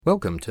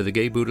Welcome to the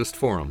Gay Buddhist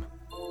Forum,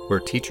 where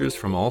teachers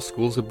from all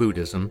schools of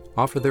Buddhism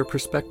offer their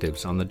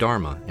perspectives on the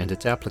Dharma and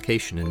its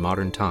application in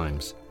modern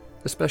times,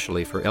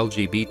 especially for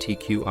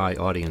LGBTQI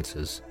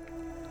audiences.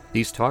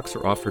 These talks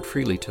are offered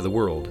freely to the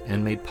world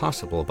and made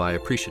possible by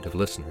appreciative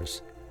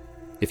listeners.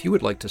 If you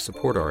would like to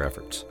support our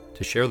efforts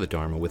to share the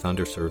Dharma with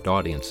underserved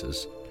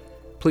audiences,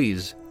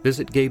 please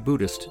visit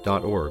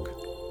gaybuddhist.org.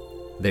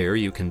 There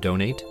you can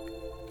donate,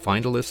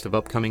 find a list of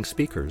upcoming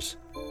speakers,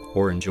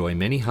 or enjoy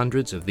many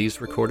hundreds of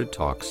these recorded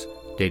talks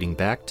dating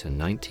back to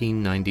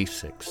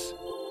 1996.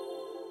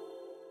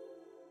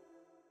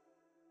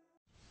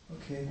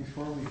 Okay,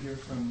 before we hear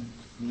from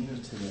Nina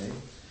today,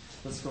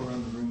 let's go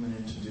around the room and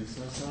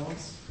introduce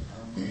ourselves.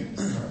 We're going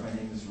to start. My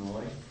name is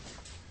Roy.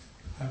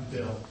 I'm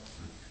Bill.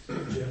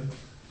 Jim.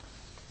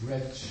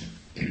 Rich.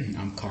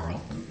 I'm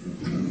Carl.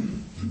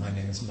 My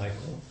name is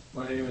Michael.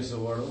 My name is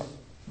Eduardo.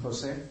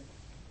 Jose.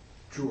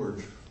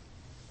 George.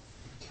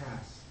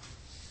 Cass.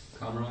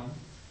 Conrad.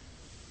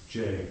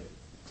 Jay.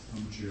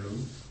 I'm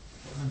Jim.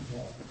 I'm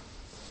Paul.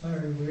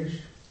 Larry Wish.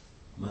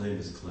 My name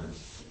is Clint.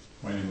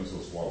 My name is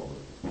Oswaldo.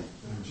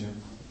 I'm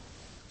Jim.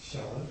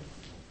 Charlotte.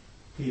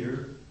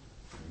 Peter.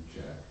 I'm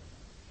Jack.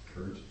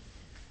 Kurt.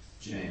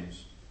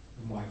 James.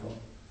 I'm Michael.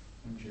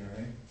 I'm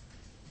Jerry.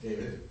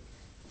 David.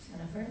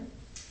 Jennifer.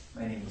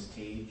 My name is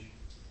Tage.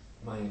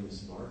 My name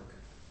is Mark.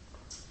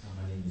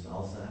 My name is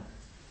Alzak.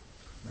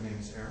 My name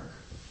is Eric.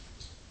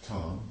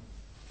 Tom.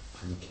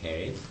 I'm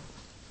Kay.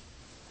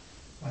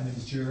 My name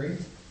is Jerry.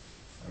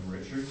 I'm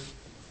Richard.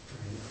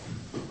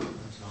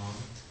 I'm Tom.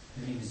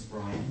 My name is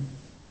Brian.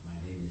 My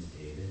name is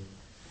David.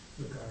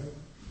 Ricardo.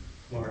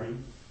 Marty.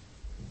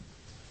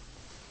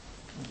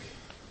 Okay,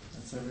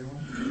 that's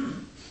everyone.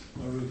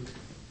 Maruk.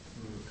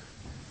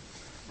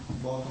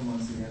 Welcome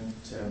once again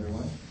to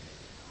everyone.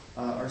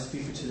 Our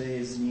speaker today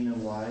is Nina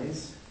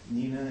Wise.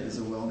 Nina is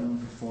a well-known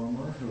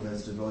performer who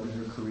has devoted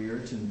her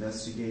career to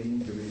investigating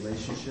the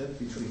relationship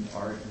between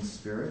art and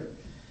spirit.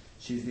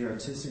 She's the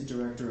artistic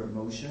director of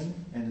Motion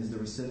and is the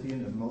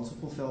recipient of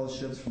multiple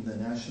fellowships from the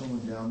National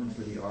Endowment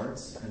for the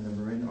Arts and the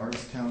Marin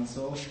Arts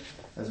Council,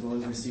 as well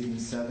as receiving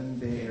 7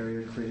 Bay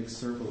Area Critics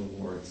Circle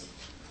Awards.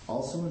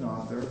 Also an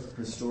author,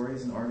 her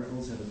stories and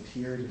articles have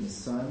appeared in The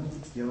Sun,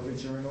 Yoga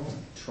Journal,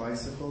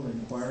 Tricycle,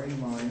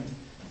 Inquiring Mind,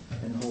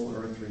 and Whole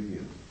Earth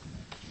Review.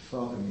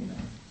 Welcome, Nina.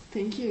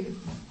 Thank you.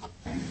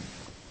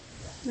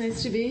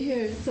 Nice to be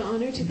here. It's an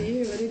honor to be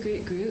here. What a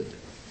great group.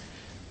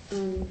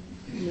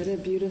 What a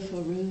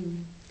beautiful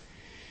room.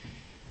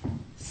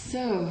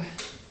 So,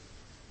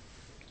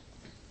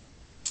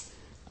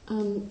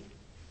 I'm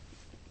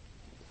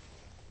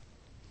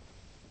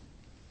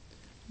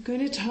going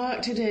to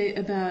talk today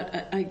about,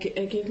 I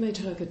gave my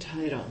talk a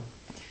title.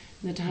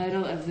 The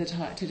title of the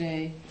talk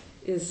today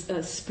is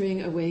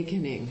Spring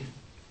Awakening.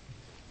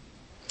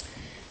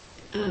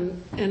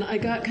 And I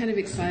got kind of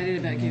excited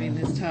about giving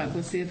this talk.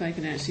 We'll see if I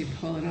can actually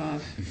pull it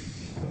off.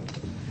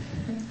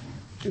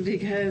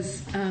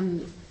 Because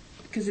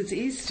it's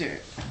Easter,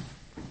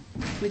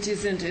 which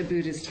isn't a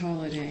Buddhist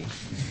holiday.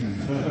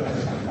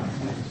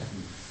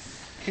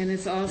 And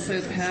it's also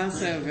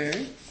Passover,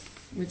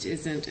 which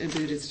isn't a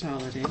Buddhist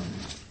holiday.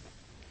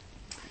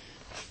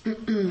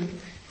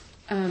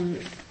 And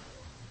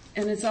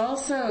it's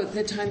also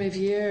the time of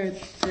year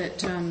that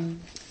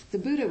the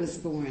Buddha was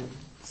born.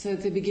 So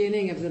at the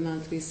beginning of the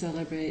month we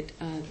celebrate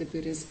the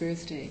Buddha's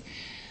birthday.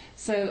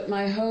 So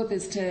my hope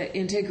is to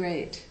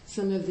integrate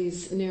some of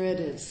these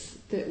narratives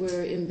that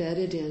we're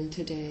embedded in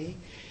today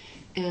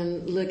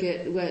and look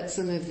at what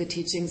some of the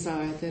teachings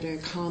are that are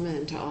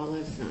common to all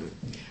of them.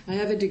 I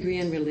have a degree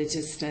in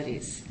religious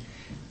studies,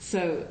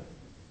 so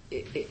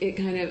I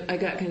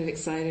got kind of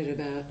excited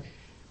about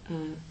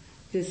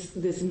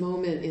this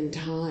moment in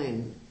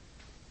time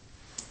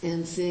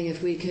and seeing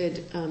if we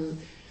could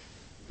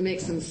make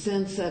some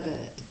sense of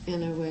it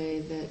in a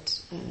way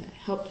that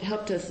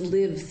helped us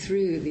live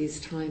through these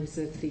times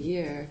of the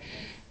year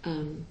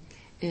and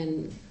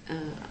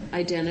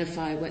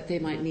identify what they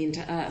might mean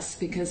to us,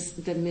 because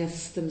the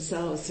myths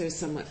themselves are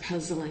somewhat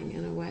puzzling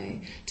in a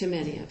way to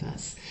many of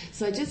us.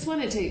 So I just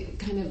wanted to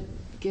kind of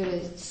get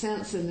a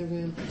sense in the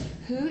room.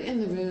 Who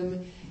in the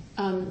room,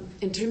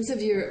 in terms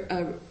of your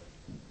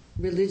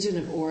religion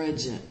of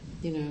origin,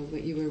 you know,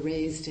 what you were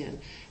raised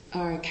in,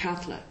 are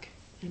Catholic?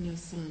 I know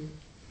some.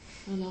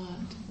 A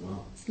lot.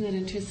 Wow. Isn't that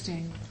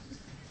interesting?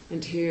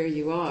 And here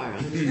you are.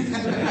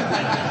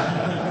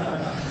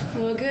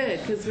 Well, good,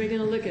 because we're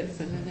going to look at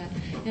some of that.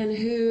 And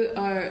who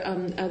are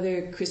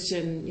other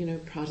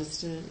Christian,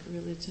 Protestant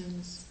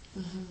religions?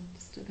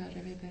 Just about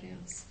everybody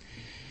else.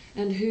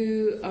 And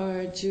who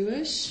are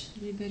Jewish?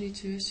 Anybody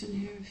Jewish in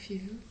here? A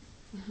few.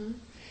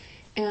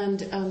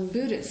 And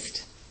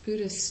Buddhist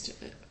religion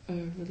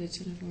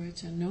of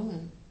origin? No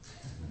one.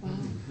 Wow.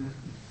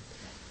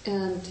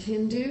 And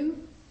Hindu?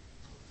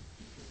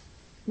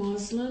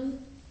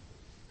 Muslim?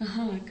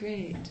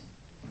 Great.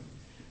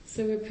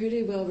 So we're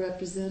pretty well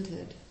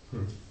represented.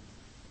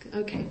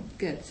 Okay,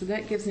 good. So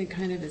that gives me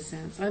kind of a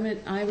sense.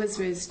 I was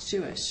raised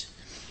Jewish.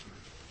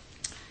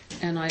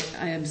 and I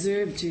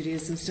observe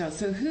Judaism still.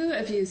 So who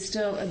of you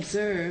still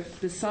observe,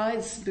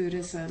 besides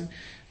Buddhism,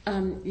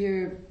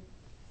 your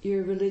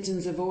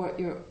religions of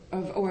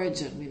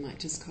origin, we might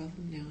just call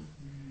them now?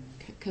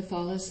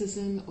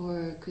 Catholicism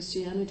or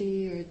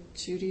Christianity or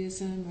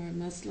Judaism or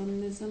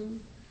Muslimism?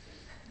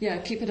 Yeah,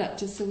 keep it up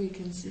just so we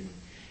can see.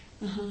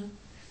 Uh-huh.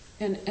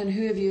 And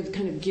who of you have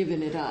kind of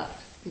given it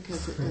up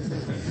because it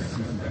doesn't?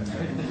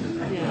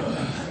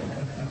 Yeah.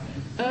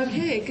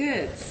 Okay,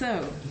 good.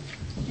 So,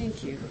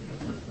 thank you.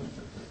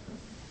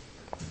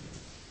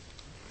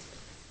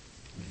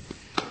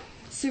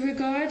 So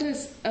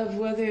regardless of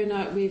whether or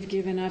not we've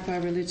given up our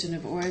religion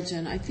of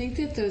origin, I think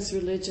that those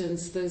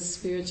religions, those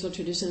spiritual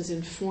traditions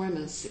inform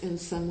us in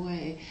some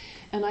way.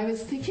 And I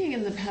was thinking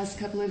in the past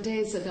couple of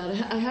days about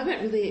it. I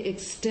haven't really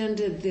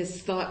extended this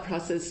thought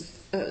process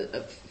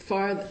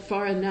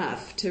far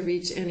enough to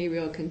reach any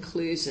real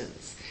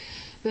conclusions.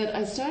 But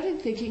I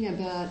started thinking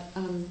about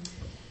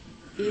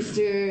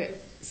Easter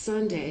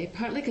Sunday,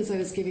 partly because I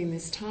was giving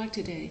this talk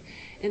today,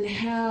 and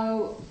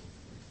how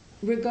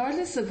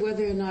regardless of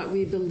whether or not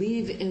we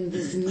believe in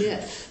this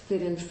myth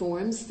that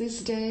informs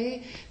this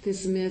day,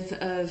 this myth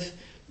of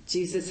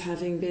Jesus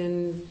having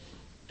been,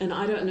 and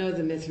I don't know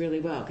the myth really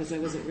well because I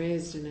wasn't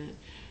raised in it,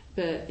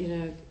 but,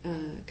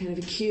 kind of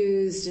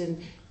accused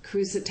and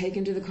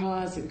taken to the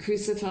cross and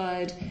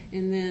crucified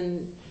and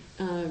then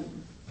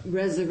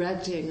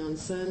resurrecting on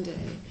Sunday.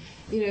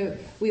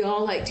 We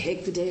all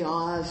take the day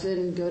off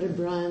and go to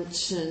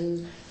brunch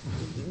and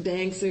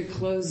banks are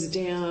closed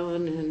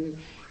down and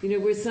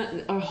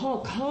our whole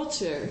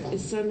culture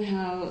is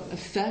somehow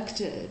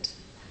affected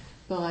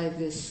by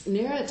this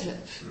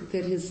narrative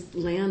that has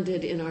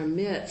landed in our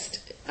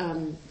midst,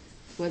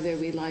 whether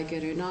we like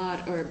it or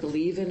not, or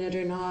believe in it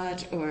or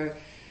not, or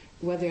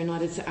whether or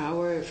not it's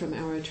from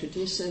our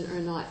tradition or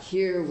not.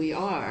 Here we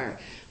are.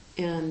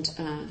 And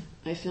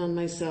I found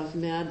myself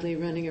madly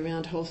running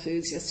around Whole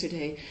Foods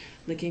yesterday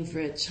looking for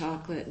a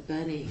chocolate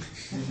bunny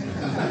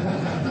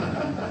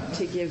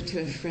to give to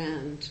a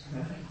friend.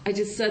 I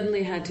just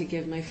suddenly had to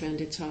give my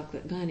friend a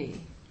chocolate bunny.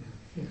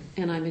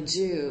 And I'm a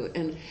Jew.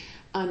 And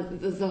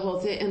the whole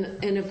thing,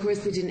 and of course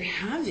they didn't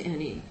have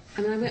any.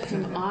 I mean, I went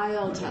from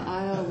aisle to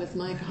aisle with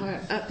my car,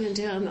 up and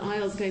down the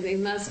aisles, going, they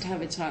must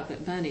have a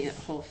chocolate bunny at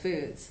Whole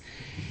Foods.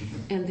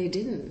 And they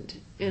didn't.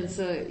 And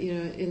so,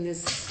 in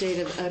this state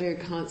of utter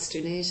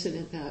consternation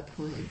at that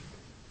point,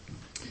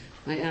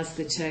 I asked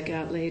the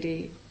checkout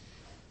lady,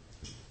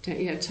 "Don't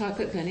you have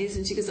chocolate bunnies?"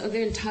 And she goes, "Oh,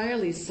 they're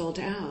entirely sold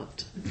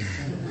out."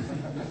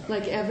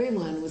 Like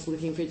everyone was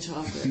looking for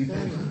chocolate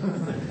bunnies.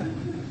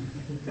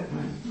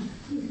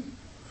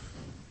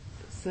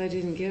 So I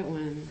didn't get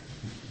one.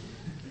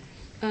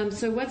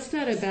 So what's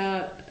that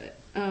about?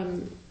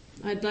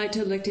 I'd like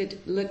to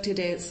look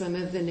today at some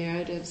of the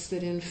narratives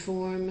that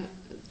inform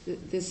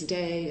this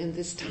day and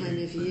this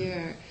time of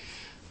year,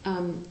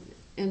 and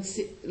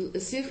see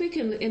if we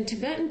can. In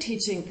Tibetan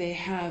teaching, they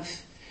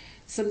have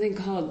something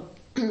called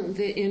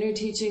the inner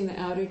teaching, the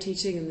outer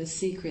teaching, and the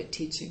secret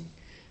teaching.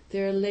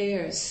 There are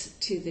layers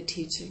to the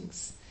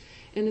teachings.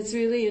 And it's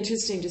really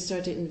interesting to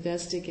start to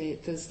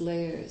investigate those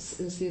layers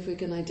and see if we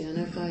can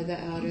identify the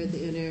outer,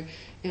 the inner,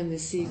 and the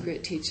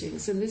secret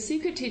teachings. And the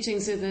secret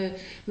teachings are the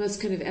most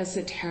kind of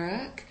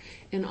esoteric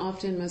and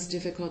often most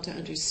difficult to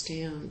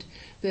understand.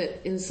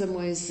 But in some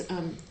ways,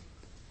 I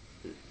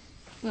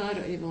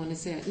don't even want to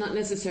say it, not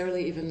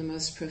necessarily even the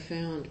most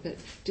profound, but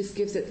just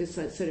gives it this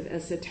sort of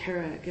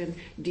esoteric and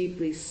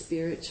deeply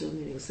spiritual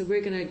meaning. So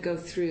we're going to go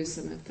through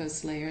some of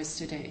those layers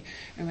today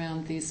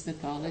around these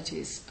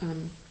mythologies.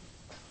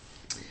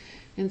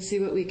 And see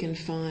what we can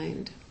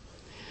find.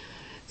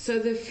 So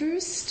the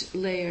first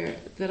layer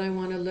that I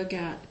want to look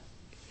at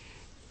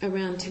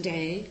around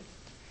today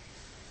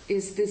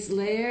is this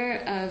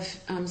layer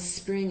of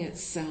spring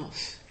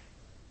itself.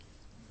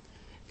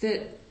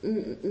 That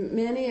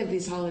many of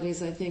these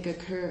holidays, I think,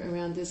 occur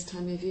around this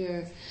time of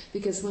year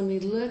because when we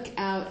look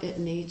out at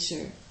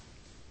nature,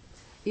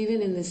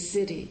 even in the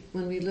city,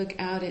 when we look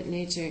out at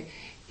nature,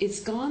 it's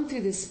gone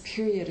through this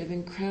period of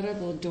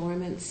incredible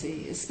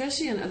dormancy,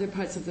 especially in other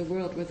parts of the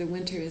world where the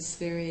winter is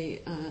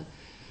very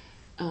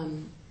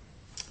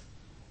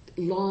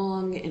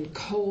long and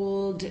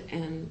cold,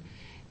 and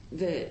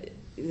the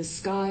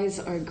skies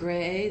are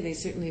gray. They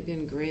certainly have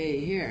been gray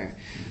here.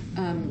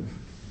 And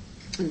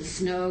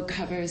snow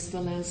covers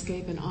the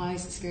landscape and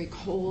ice. It's very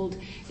cold.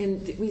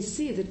 And we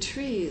see the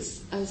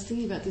trees, I was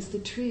thinking about this, the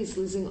trees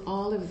losing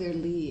all of their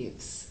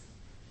leaves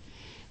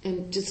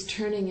and just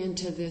turning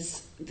into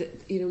this,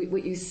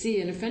 what you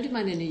see. And a friend of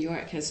mine in New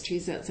York has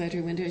trees outside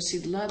her window. She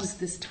loves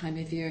this time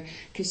of year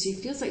because she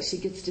feels like she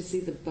gets to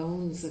see the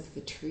bones of the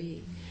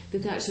tree,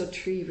 that the actual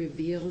tree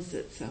reveals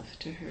itself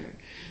to her.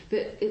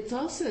 But it's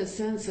also a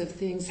sense of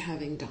things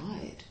having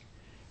died,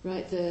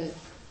 right? The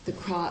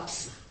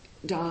crops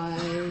die,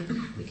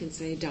 we can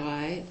say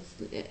die,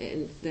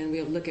 and then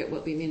we'll look at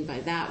what we mean by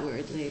that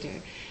word later.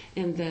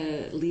 and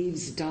the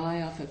leaves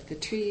die off of the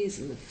trees,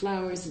 and the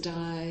flowers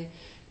die,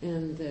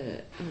 and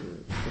the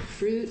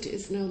fruit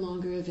is no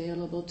longer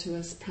available to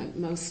us.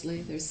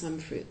 Mostly, there's some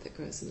fruit that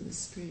grows in the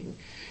spring,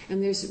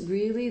 and there's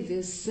really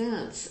this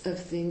sense of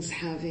things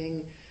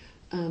having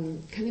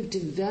kind of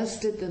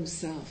divested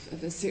themselves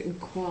of a certain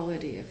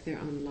quality of their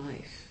own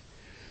life.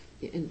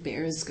 And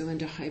bears go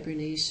into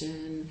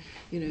hibernation.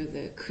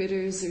 The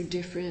critters are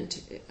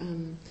different.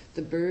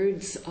 The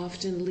birds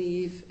often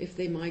leave if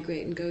they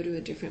migrate and go to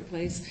a different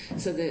place.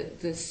 So that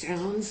the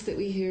sounds that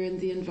we hear in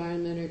the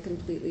environment are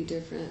completely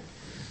different.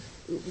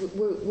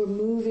 We're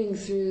moving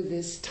through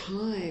this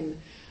time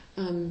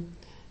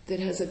that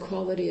has a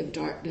quality of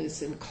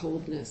darkness and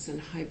coldness and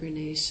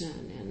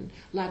hibernation and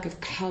lack of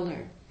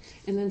color.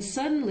 And then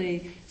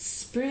suddenly,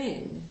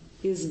 spring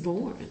is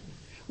born.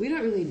 We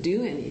don't really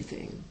do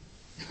anything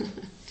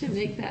to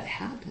make that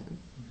happen.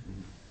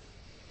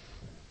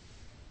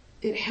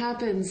 It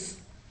happens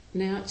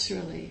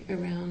naturally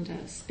around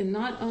us. And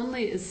not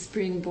only is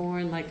spring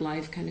born, like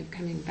life kind of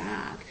coming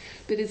back,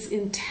 but it's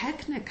in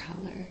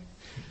technicolor.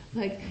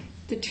 Like,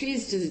 the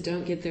trees just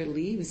don't get their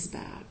leaves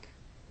back,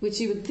 which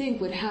you would think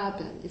would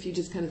happen if you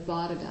just kind of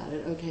thought about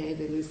it. Okay,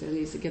 they lose their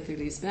leaves, they get their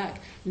leaves back.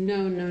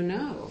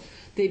 No.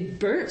 They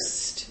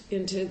burst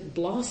into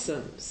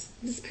blossoms.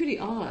 It's pretty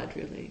odd,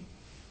 really.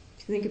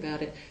 If you think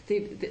about it,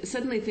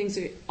 suddenly things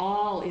are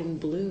all in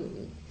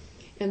bloom,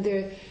 and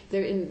they're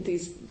in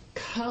these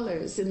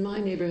colors. In my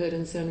neighborhood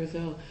in San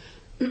Rafael,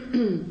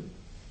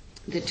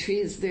 the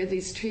trees, there are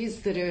these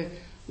trees that are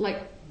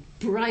like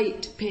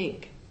bright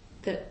pink.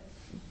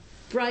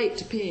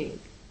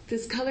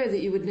 This color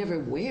that you would never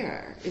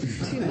wear.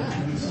 It's too much.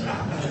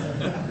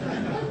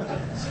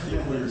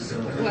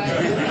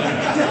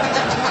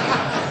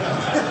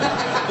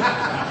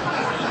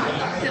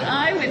 That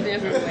I would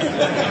never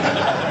wear.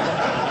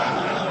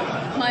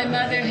 My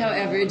mother,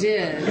 however,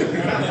 did. Which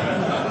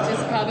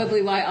is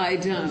probably why I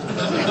don't.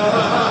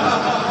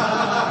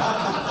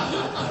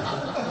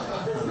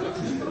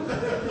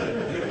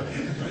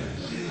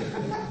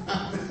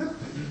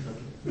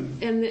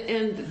 And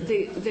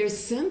they're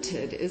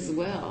scented as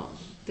well.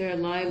 There are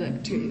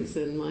lilac trees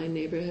in my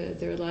neighborhood.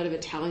 There are a lot of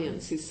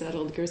Italians who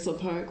settled Gersel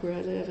Park where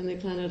I live, and they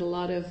planted a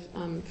lot of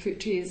fruit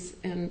trees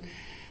and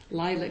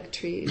lilac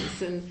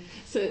trees. And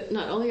so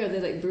not only are they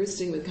like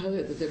bursting with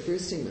color, but they're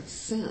bursting with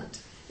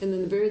scent. And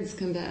then the birds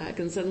come back,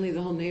 and suddenly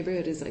the whole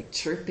neighborhood is like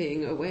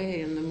chirping away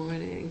in the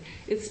morning.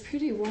 It's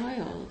pretty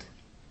wild.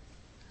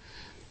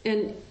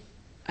 And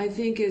I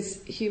think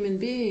as human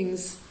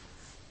beings,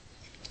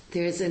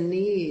 there's a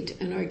need,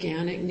 an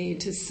organic need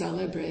to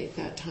celebrate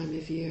that time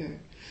of year,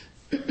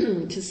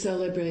 to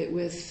celebrate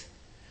with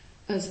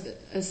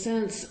a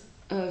sense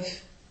of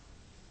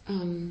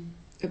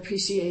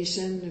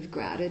appreciation, of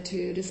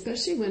gratitude,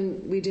 especially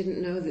when we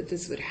didn't know that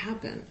this would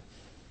happen.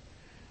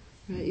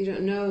 Right? You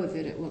don't know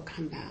that it will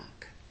come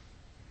back.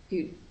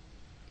 You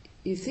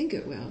think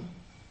it will.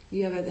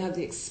 You have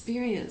the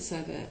experience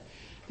of it.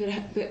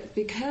 But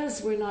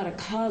because we're not a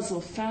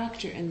causal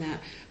factor in that,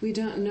 we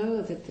don't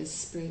know that this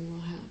spring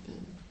will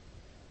happen.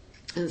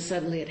 And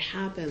suddenly it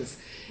happens.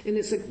 And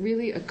it's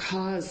really a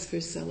cause for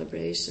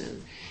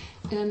celebration.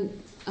 And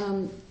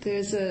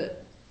there's I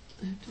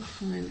have to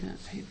find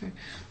that paper.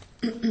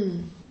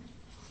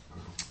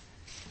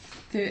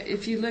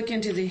 If you look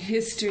into the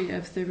history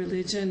of the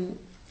religion,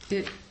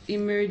 it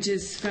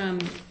emerges from,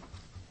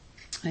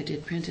 I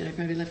did print it, I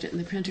probably left it in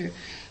the printer,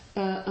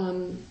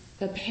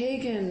 a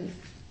pagan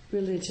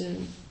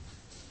religion.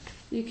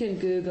 You can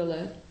Google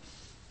it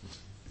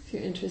if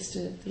you're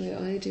interested, the way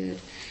I did,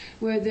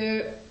 where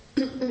there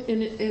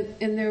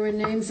and there were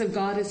names of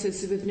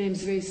goddesses with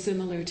names very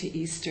similar to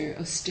Easter,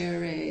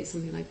 Ostere,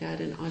 something like that,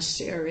 and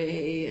Ashere,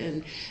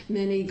 and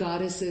many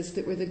goddesses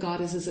that were the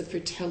goddesses of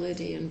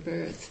fertility and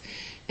birth.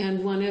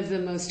 And one of the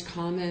most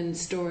common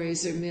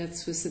stories or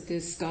myths was that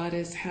this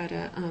goddess had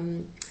a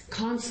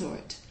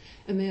consort,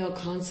 a male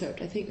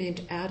consort, I think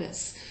named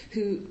Attis,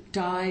 who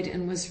died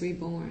and was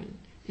reborn.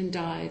 And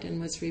died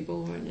and was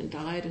reborn, and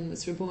died and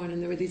was reborn.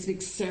 And there were these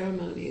big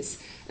ceremonies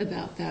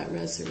about that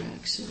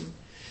resurrection.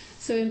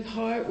 So in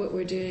part what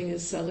we're doing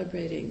is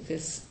celebrating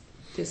this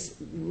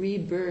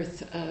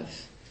rebirth of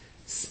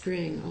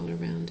spring all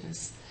around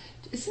us.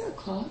 Is there a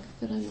clock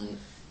that I might...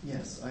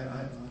 Yes,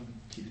 I'll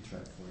keep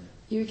track for you.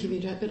 You're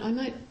keeping track, but I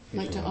might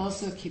like to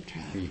also keep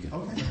track. Here you go.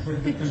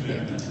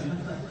 Okay.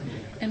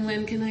 And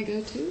when can I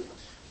go to?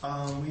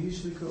 We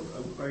usually go...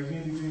 Are you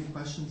going to be doing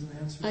questions and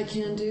answers? I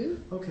can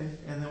do. Okay,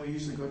 and then we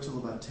usually go till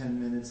about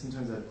 10 minutes.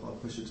 Sometimes I'll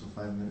push it till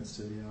 5 minutes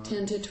to the hour.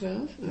 10 to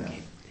 12? Yeah.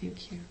 Okay,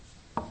 thank you.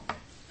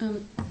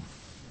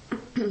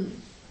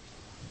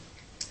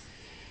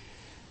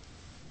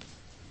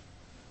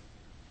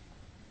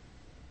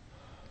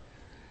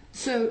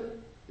 So,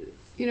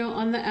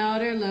 on the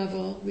outer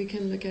level, we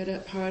can look at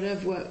it. Part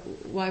of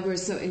why we're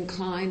so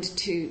inclined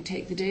to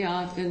take the day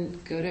off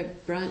and go to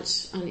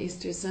brunch on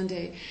Easter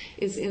Sunday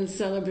is in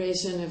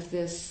celebration of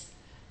this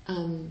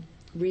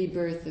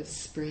rebirth of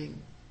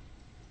spring.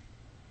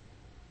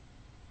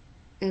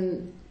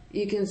 And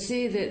you can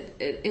see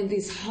that and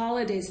these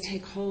holidays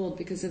take hold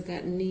because of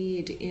that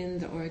need in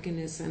the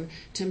organism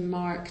to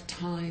mark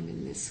time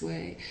in this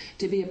way,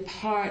 to be a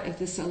part of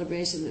the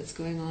celebration that's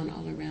going on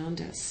all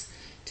around us,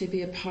 to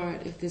be a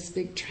part of this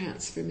big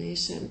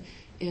transformation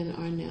in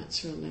our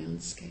natural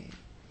landscape.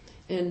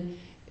 And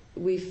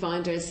we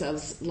find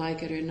ourselves,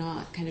 like it or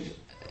not, kind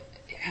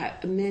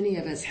of many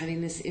of us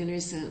having this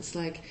inner sense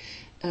like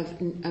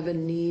of a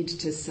need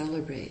to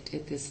celebrate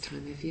at this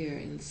time of year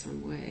in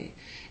some way,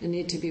 a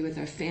need to be with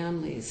our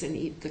families and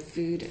eat the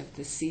food of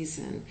the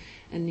season,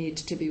 a need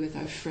to be with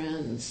our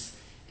friends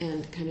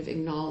and kind of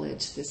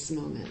acknowledge this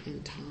moment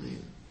in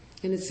time.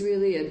 And it's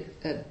really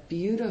a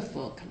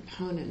beautiful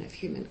component of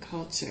human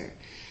culture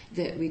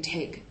that we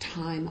take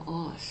time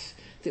off,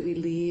 that we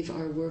leave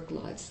our work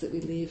lives, that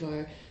we leave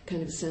our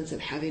kind of sense of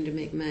having to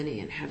make money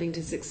and having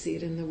to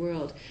succeed in the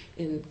world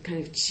and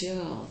kind of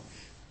chill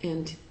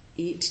and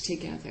eat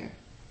together,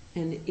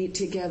 and eat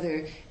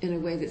together in a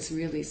way that's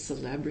really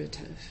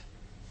celebrative.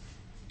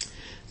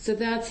 So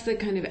that's the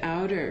kind of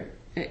outer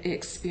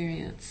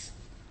experience,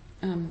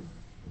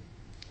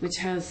 which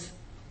has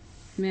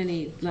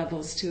many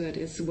levels to it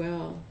as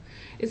well.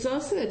 It's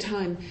also a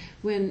time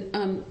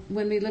when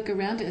we look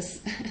around us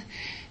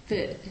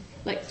that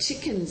like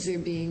chickens are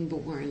being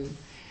born.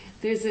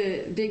 There's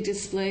a big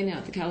display now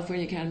at the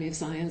California Academy of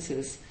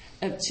Sciences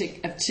of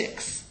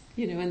chicks.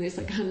 And there's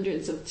like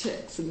hundreds of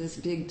chicks in this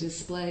big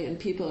display, and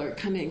people are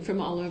coming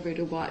from all over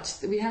to watch.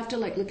 We have to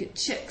look at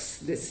chicks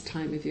this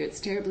time of year.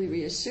 It's terribly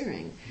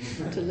reassuring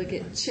to look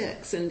at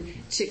chicks, and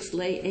chicks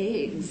lay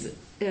eggs,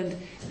 and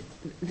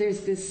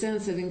there's this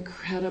sense of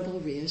incredible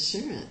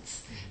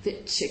reassurance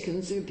that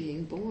chickens are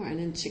being born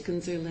and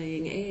chickens are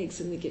laying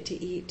eggs and we get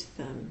to eat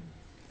them.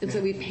 And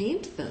so we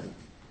paint them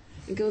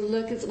and go,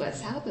 look at what's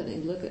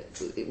happening.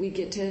 We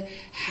get to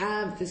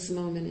have this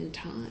moment in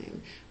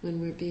time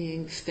when we're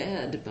being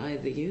fed by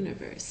the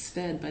universe,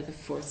 fed by the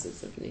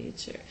forces of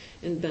nature.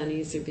 And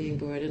bunnies are being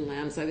born and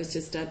lambs. I was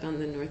just up on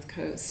the North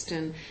Coast,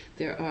 and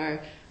there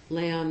are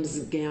lambs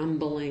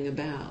gamboling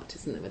about.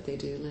 Isn't that what they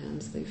do,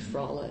 lambs? They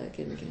frolic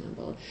and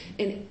gamble.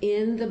 And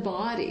in the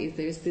body,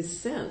 there's this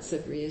sense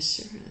of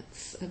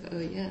reassurance of, oh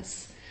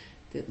yes,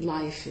 that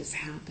life is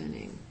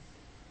happening,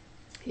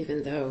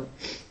 even though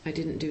I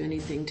didn't do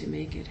anything to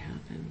make it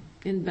happen.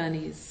 And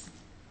bunnies.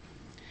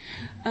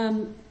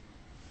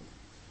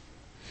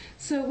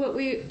 So what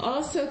we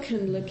also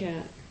can look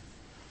at,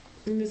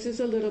 and this is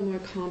a little more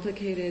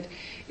complicated,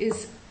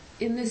 is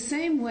in the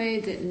same way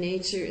that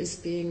nature is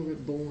being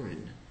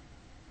reborn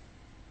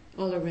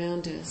all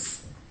around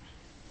us,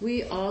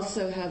 we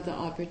also have the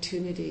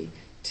opportunity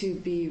to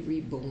be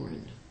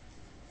reborn.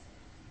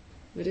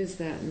 What does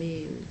that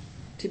mean?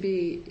 To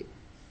be...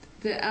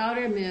 The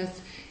outer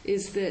myth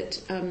is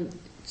that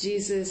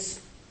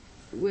Jesus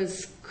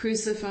was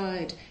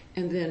crucified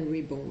and then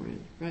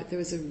reborn, right? There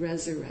was a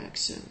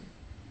resurrection.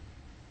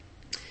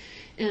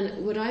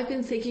 And what I've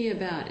been thinking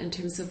about in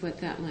terms of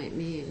what that might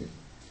mean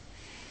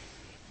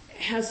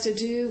has to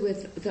do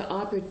with the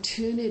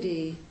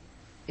opportunity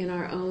in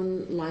our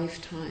own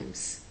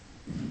lifetimes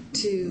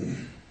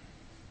to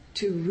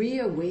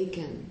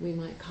reawaken, we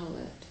might call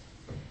it,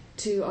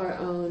 to our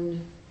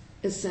own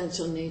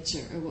essential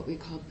nature, or what we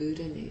call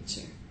Buddha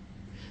nature.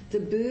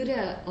 The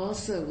Buddha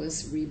also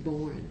was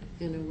reborn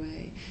in a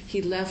way.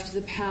 He left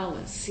the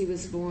palace. He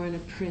was born a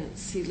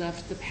prince. He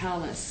left the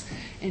palace.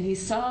 And he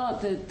saw,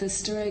 the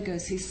story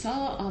goes, he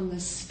saw on the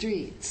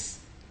streets,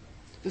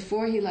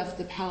 before he left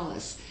the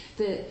palace,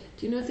 that,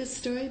 do you know this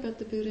story about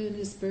the Buddha and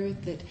his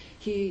birth? That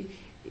he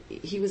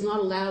was not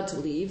allowed to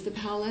leave the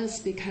palace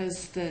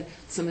because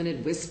someone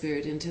had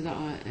whispered into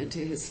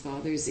his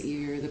father's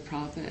ear, the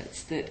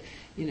prophets, that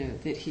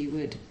he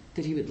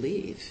would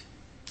leave.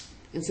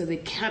 And so they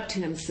kept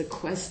him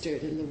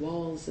sequestered in the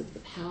walls of the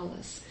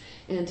palace.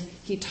 And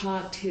he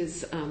talked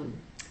his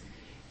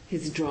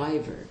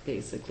driver,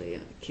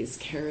 basically, his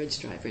carriage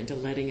driver, into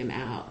letting him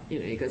out.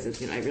 He goes,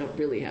 I don't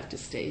really have to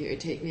stay here.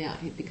 Take me out.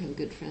 He'd become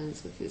good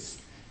friends with his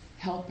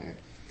helper.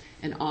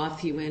 And off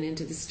he went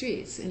into the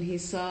streets. And he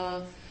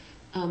saw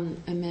a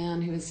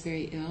man who was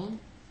very ill.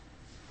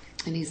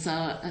 And he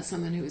saw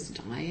someone who was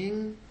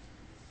dying.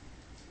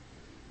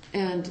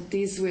 And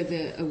these were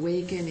the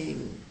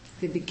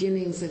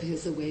beginnings of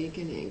his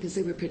awakening, because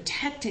they were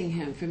protecting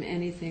him from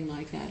anything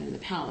like that in the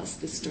palace,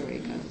 the story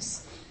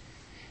goes.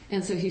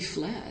 And so he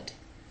fled,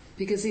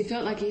 because he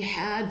felt like he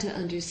had to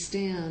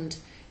understand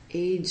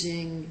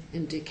aging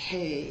and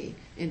decay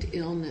and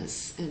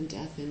illness and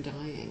death and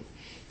dying,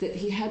 that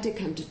he had to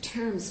come to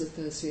terms with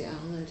those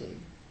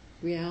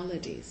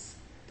realities,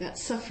 that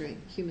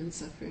suffering, human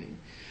suffering.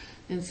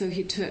 And so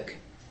he took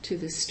to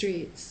the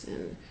streets,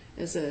 and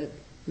as a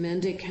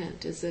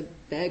mendicant, as a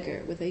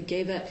beggar, he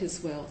gave up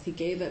his wealth, he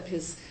gave up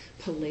his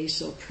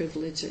palatial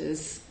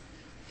privileges,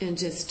 and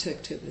just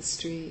took to the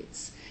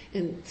streets.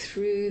 And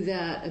through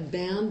that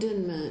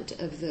abandonment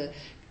of the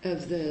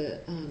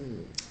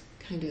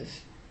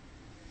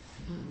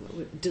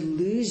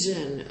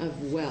delusion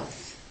of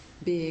wealth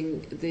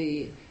being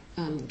the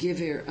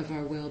giver of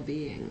our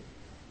well-being,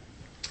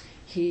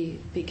 he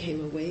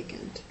became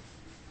awakened.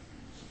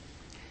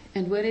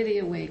 And what did he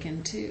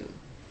awaken to?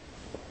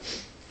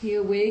 He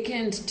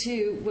awakened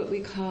to what we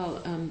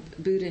call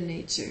Buddha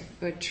nature,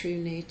 or true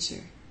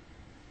nature,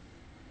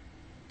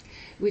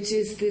 which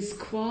is this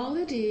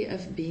quality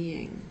of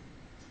being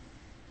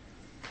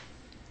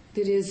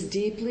that is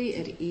deeply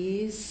at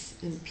ease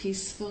and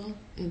peaceful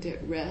and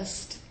at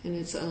rest in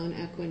its own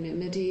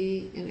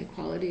equanimity and a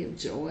quality of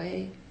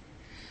joy,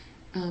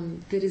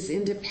 that is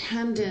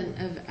independent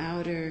of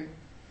outer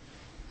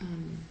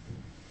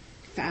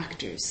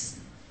factors.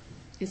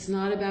 It's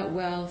not about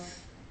wealth.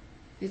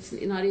 It's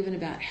not even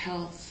about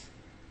health.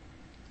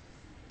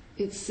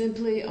 It's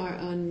simply our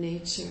own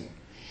nature.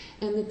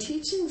 And the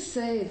teachings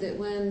say that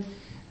when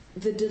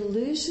the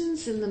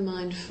delusions in the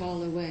mind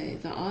fall away,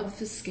 the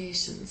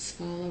obfuscations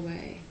fall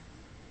away,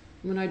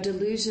 when our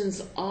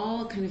delusions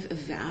all kind of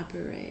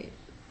evaporate,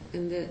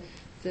 and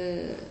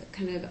the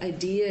kind of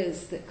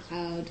ideas that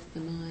cloud the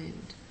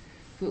mind,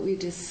 what we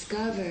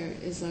discover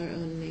is our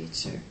own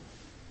nature,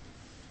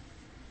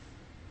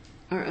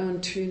 our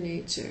own true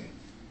nature,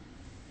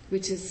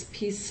 which is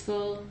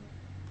peaceful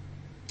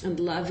and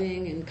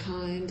loving and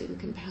kind and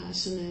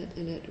compassionate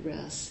and at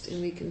rest,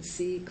 and we can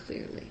see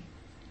clearly.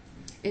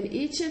 And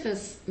each of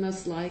us,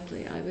 most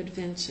likely, I would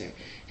venture,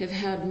 have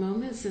had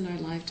moments in our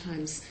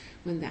lifetimes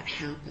when that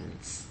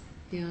happens.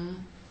 Yeah?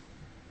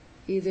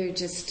 Either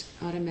just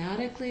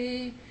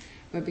automatically,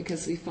 or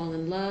because we fall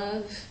in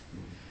love,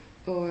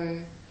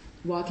 or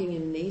walking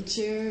in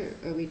nature,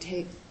 or we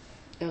take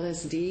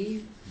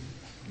LSD.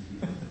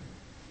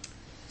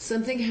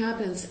 Something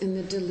happens in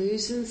the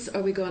delusions,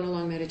 or we go on a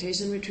long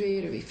meditation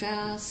retreat, or we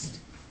fast,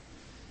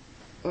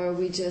 or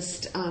we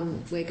just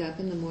wake up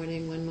in the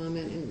morning one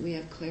moment and we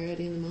have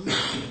clarity in the moment.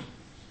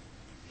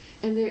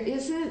 And there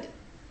isn't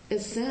a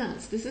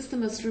sense, this is the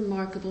most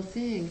remarkable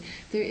thing,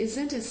 there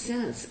isn't a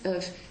sense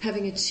of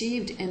having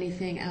achieved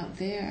anything out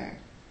there.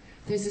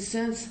 There's a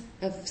sense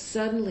of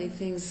suddenly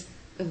things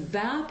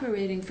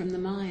evaporating from the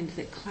mind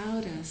that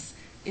cloud us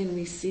and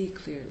we see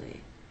clearly.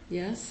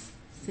 Yes?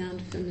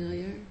 Sound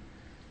familiar?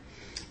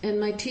 And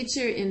my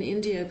teacher in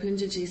India,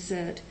 Punjaji,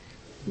 said,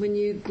 when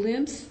you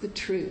glimpse the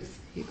truth,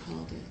 he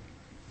called it,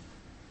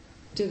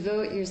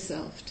 devote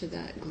yourself to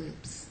that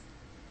glimpse.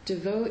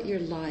 Devote your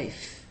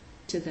life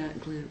to that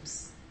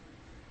glimpse.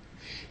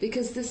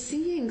 Because the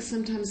seeing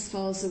sometimes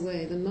falls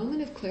away. The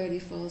moment of clarity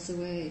falls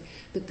away.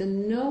 But the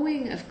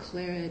knowing of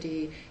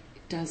clarity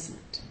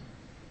doesn't.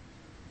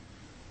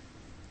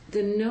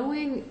 The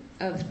knowing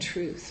of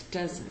truth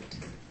doesn't.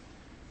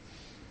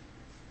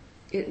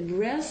 It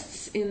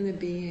rests in the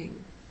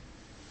being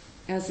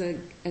as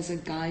a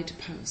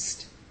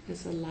guidepost,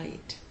 as a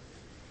light.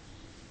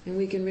 And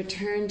we can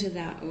return to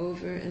that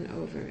over and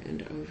over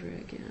and over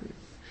again.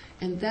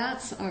 And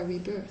that's our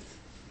rebirth.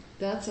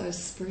 That's our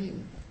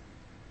spring.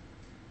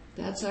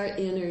 That's our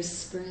inner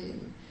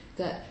spring.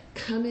 That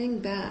coming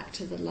back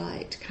to the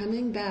light,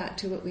 coming back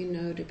to what we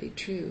know to be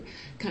true,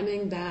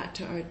 coming back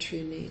to our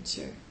true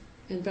nature.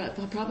 And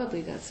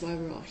probably that's why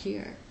we're all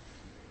here.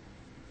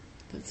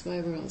 That's why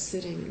we're all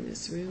sitting in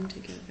this room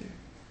together.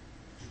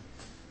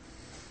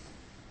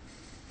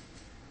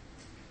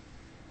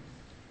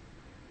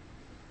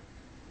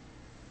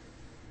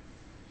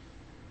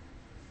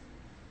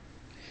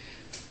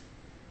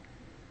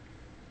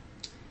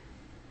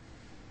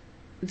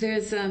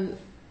 There's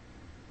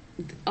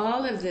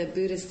all of the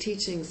Buddhist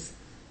teachings,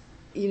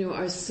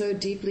 are so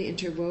deeply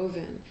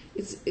interwoven.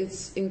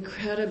 It's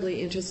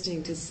incredibly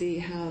interesting to see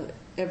how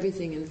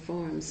everything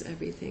informs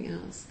everything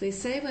else. They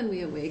say when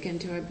we awaken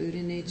to our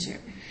Buddha nature,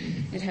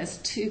 it has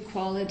two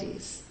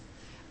qualities,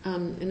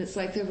 and it's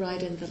like the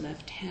right and the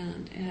left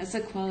hand. It has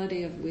a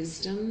quality of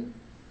wisdom,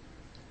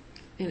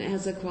 and it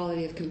has a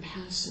quality of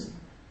compassion.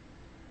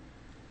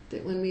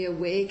 That when we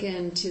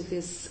awaken to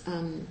this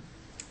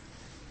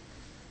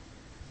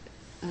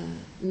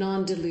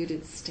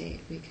non-diluted state,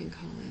 we can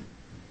call it.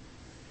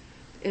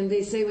 And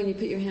they say when you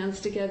put your hands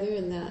together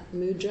in that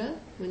mudra,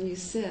 when you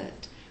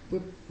sit,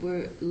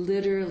 we're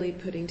literally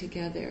putting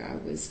together our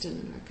wisdom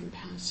and our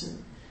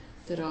compassion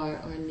that are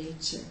our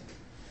nature.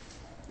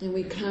 And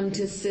we come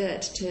to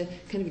sit to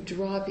kind of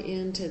drop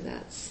into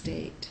that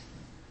state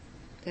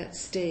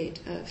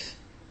of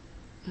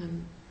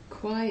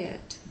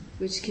quiet,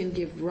 which can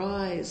give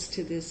rise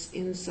to this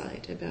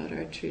insight about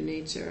our true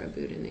nature, our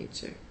Buddha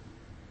nature.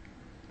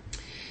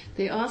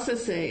 They also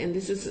say, and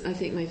this is, I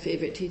think, my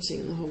favorite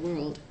teaching in the whole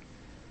world,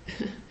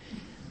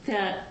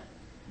 that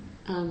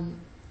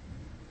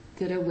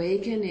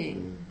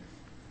awakening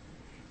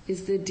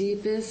is the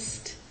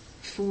deepest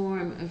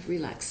form of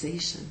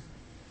relaxation.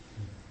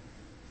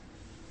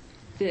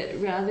 That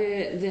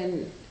rather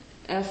than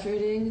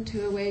efforting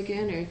to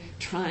awaken or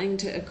trying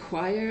to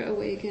acquire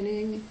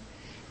awakening,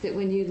 that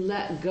when you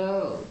let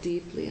go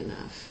deeply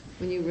enough,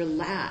 when you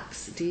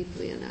relax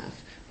deeply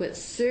enough, what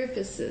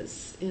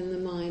surfaces in the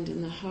mind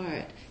and the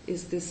heart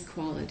is this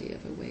quality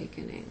of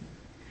awakening.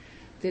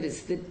 That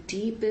is the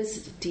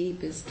deepest,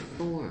 deepest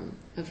form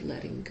of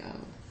letting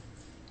go.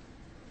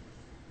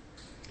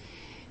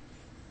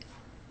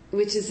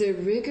 Which is a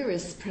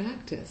rigorous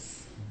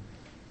practice.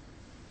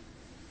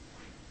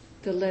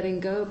 the letting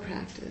go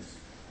practice.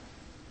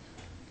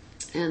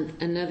 And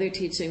another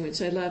teaching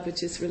which I love,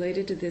 which is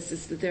related to this,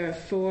 is that there are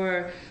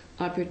 4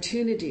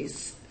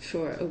 opportunities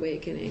for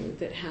awakening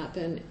that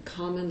happen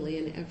commonly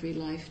in every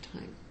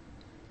lifetime.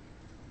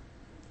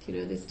 Do you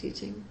know this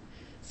teaching?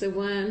 So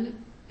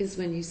one is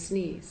when you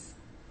sneeze.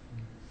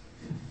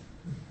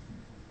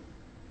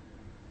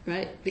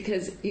 Right?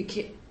 Because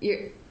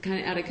you're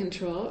kind of out of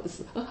control.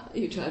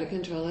 You try to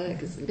control it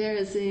because it's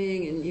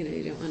embarrassing, and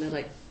you don't want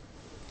to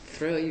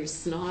throw your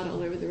snot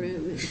all over the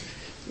room, and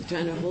you're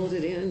trying to hold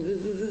it in,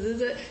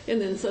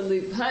 and then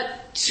suddenly,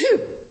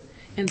 choo!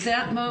 And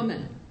that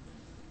moment,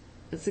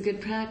 it's a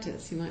good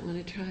practice. You might want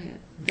to try it.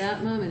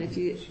 That moment,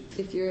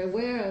 if you're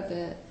aware of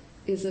it,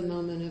 is a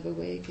moment of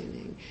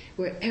awakening,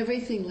 where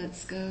everything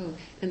lets go,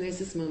 and there's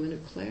this moment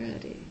of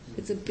clarity.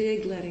 It's a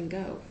big letting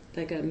go,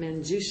 like a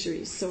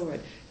Manjushri sword,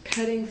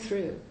 cutting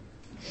through.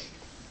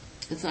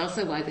 It's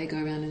also why they go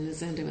around in the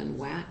Zendo and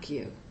whack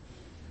you.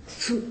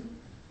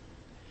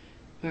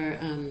 Or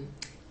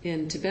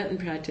in Tibetan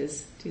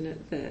practice,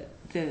 the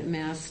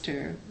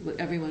master,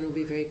 everyone will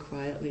be very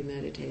quietly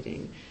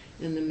meditating,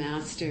 and the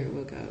master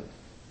will go,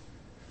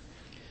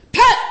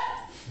 Pat!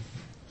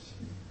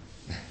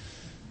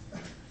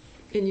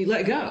 And you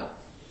let go.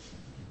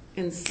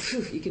 And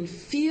you can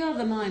feel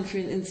the mind for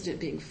an instant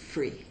being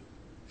free.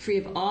 Free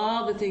of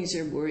all the things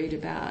you're worried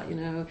about,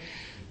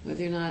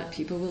 whether or not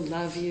people will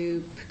love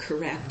you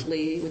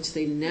correctly, which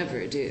they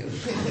never do.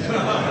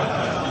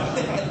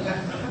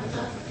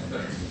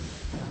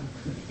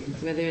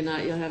 Whether or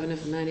not you'll have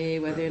enough money,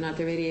 whether or not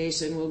the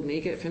radiation will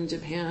make it from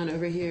Japan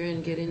over here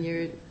and get in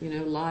your,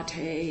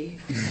 latte.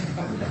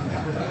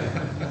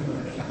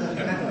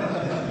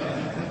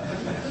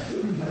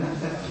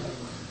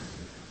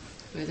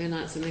 Whether or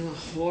not something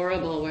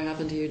horrible will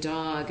happen to your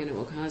dog and it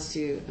will cost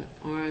you an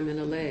arm and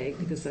a leg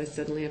because I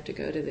suddenly have to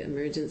go to the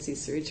emergency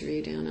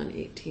surgery down on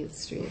 18th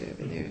Street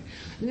over there.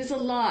 And there's a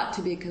lot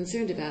to be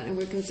concerned about, and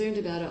we're concerned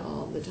about it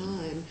all the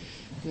time.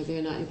 Whether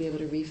or not you'll be able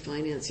to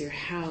refinance your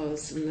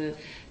house, and the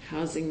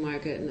housing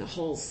market and the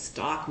whole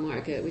stock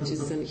market, which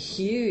is some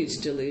huge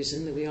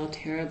delusion that we all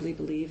terribly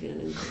believe in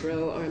and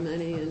throw our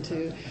money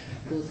into,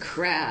 will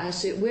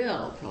crash. It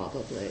will,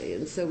 probably.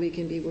 And so we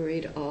can be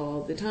worried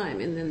all the time.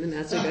 And then the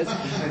master goes,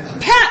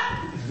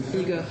 Pat!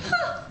 And you go,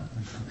 ha!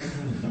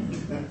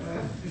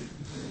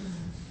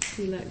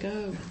 You let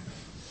go.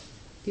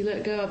 You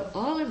let go of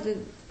all of the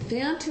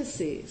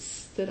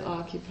fantasies that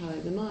occupy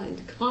the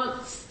mind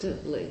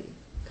constantly.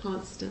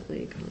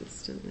 Constantly.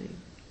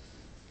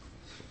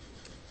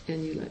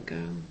 And you let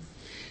go.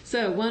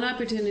 So one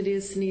opportunity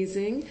is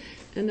sneezing.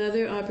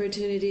 Another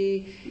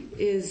opportunity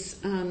is,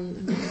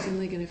 I'm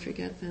suddenly going to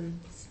forget them.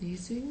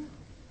 Sneezing?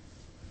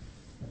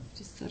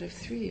 Just thought of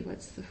 3.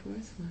 What's the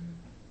 4th one?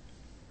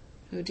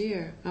 Oh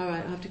dear. All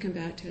right, I'll have to come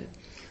back to it.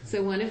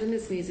 So one of them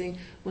is sneezing.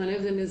 One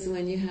of them is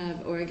when you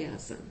have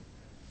orgasm.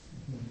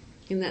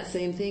 And that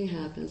same thing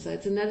happens. So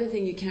it's another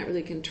thing you can't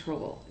really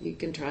control. You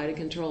can try to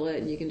control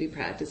it, and you can do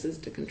practices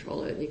to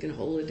control it, and you can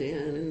hold it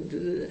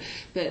in,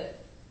 but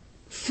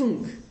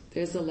funk,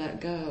 there's a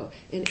let go.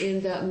 And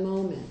in that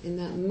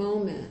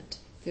moment,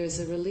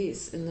 there's a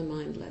release, and the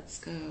mind lets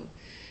go.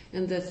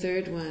 And the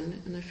 3rd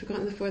one, and I've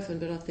forgotten the 4th one,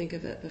 but I'll think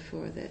of it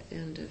before the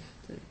end of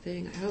the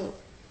thing, I hope.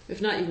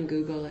 If not, you can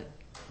Google it.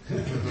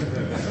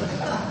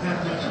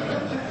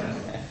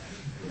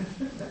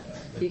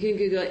 You can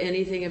Google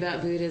anything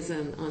about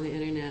Buddhism on the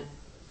internet.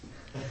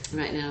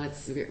 Right now,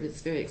 it's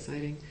very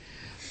exciting.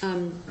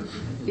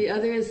 The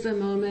other is the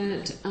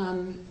moment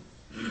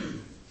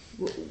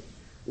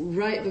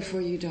right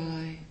before you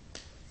die,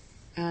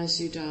 as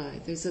you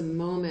die. There's a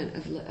moment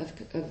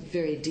of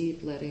very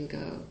deep letting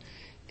go.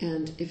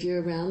 And if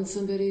you're around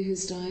somebody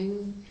who's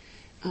dying,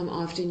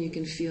 often you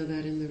can feel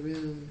that in the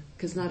room.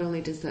 Because not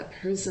only does that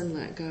person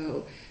let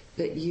go,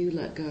 but you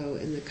let go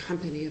in the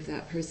company of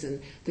that person.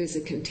 There's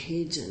a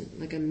contagion,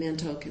 like a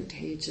mental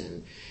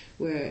contagion,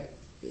 where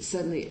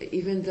suddenly,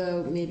 even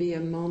though maybe a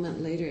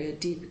moment later a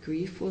deep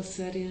grief will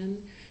set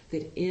in,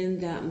 that in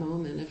that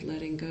moment of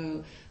letting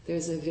go,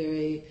 there's a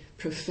very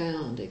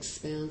profound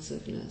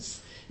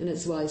expansiveness. And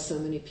it's why so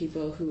many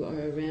people who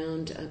are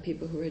around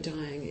people who are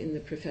dying in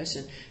the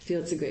profession feel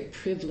it's a great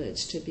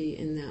privilege to be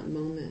in that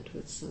moment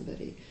with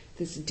somebody,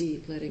 this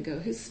deep letting go.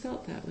 Who's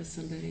felt that with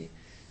somebody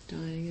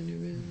dying in a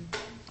room?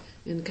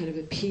 And kind of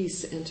a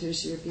peace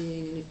enters your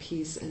being, and a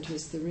peace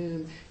enters the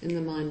room, and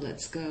the mind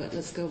lets go. It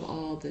lets go of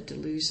all the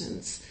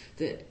delusions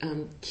that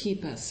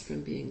keep us from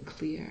being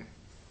clear.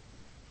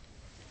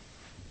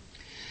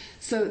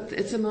 So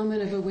it's a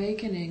moment of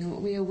awakening. And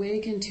what we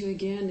awaken to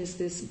again is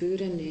this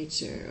Buddha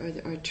nature,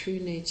 or our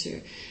true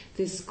nature,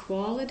 this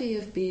quality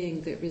of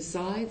being that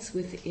resides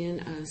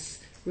within us,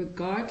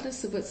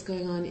 regardless of what's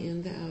going on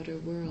in the outer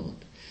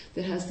world,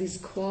 that has these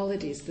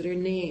qualities that are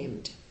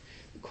named.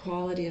 The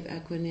quality of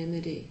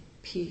equanimity,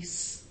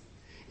 peace.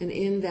 And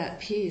in that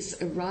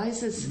peace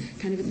arises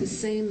kind of at the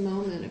same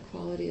moment a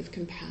quality of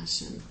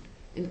compassion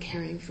and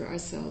caring for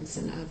ourselves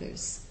and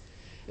others.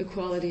 a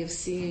quality of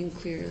seeing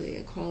clearly,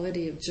 a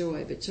quality of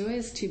joy. But joy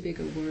is too big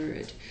a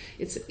word.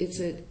 It's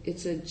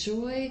a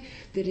joy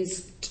that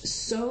is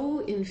so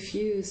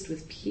infused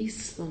with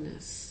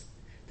peacefulness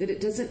that it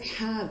doesn't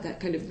have that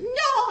kind of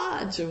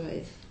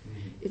joy.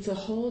 It's a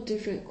whole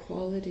different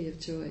quality of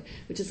joy,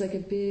 which is like a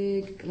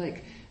big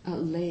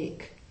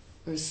lake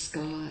or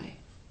sky.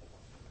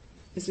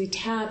 As we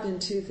tap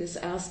into this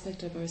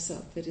aspect of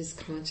ourself that is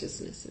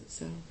consciousness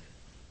itself.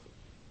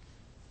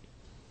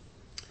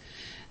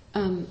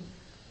 And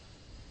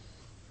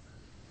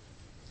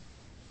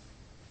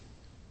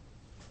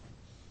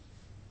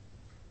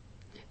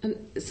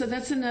so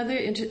that's another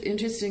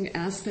interesting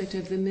aspect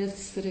of the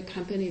myths that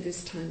accompany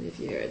this time of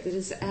year. That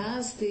is,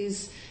 as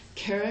these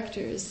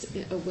characters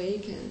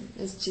awaken,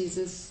 as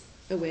Jesus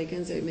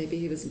awakens, or maybe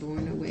he was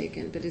born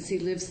awakened, but as he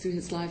lives through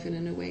his life in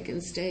an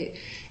awakened state,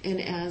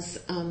 and as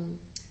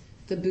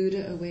the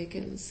Buddha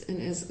awakens,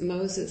 and as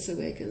Moses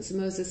awakens.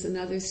 Moses,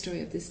 another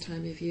story of this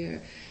time of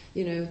year.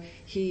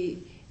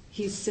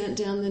 He sent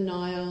down the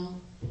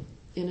Nile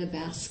in a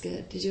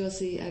basket. Did you all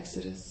see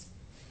Exodus?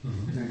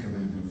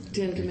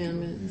 Ten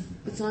Commandments.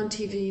 It's on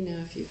TV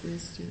now if you've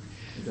missed it.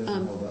 It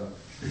doesn't hold up.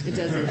 It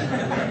doesn't.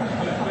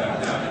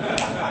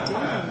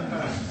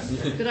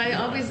 But I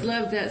always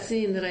loved that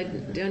scene that I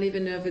don't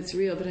even know if it's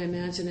real, but I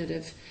imagine it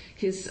of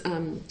his,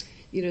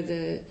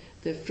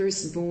 the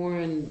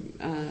firstborn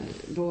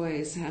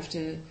boys have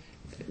to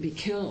be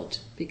killed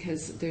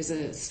because there's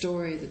a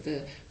story that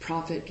the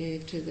prophet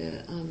gave to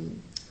the,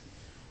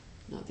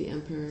 not the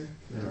emperor,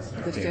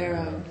 the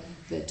pharaoh,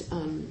 that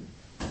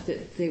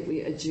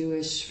a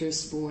Jewish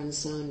firstborn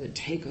son would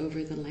take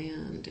over the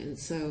land. And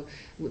so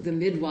the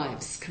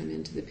midwives come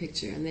into the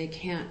picture, and they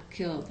can't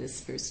kill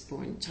this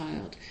firstborn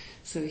child.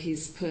 So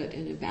he's put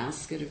in a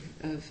basket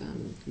of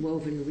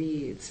woven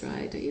reeds,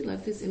 right? Don't you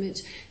love this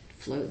image?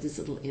 This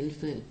little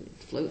infant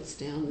floats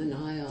down the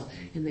Nile,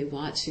 and they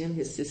watch him.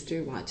 His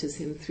sister watches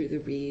him through the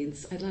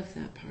reeds. I love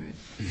that part.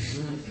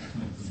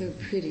 So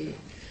pretty.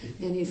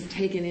 And he's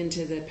taken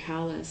into the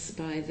palace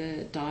by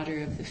the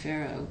daughter of the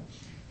pharaoh,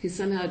 who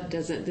somehow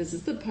doesn't, this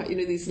is the part,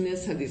 these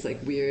myths have these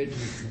weird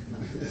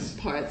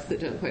parts that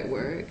don't quite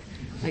work.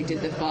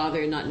 Did the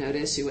father not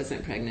notice she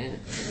wasn't pregnant?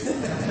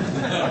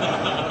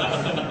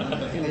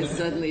 And is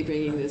suddenly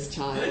bringing this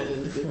child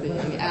into the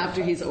thing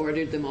after he's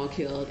ordered them all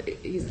killed.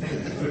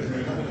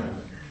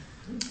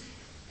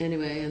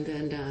 Anyway, and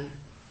then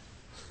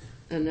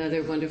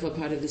another wonderful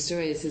part of the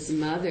story is his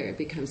mother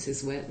becomes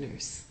his wet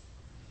nurse.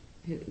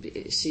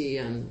 She,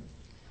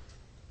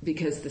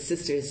 because the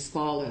sisters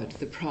followed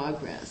the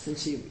progress, and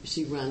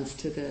she runs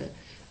to the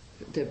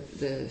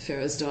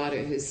Pharaoh's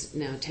daughter, who's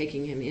now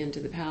taking him into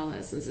the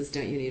palace, and says,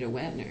 "Don't you need a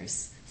wet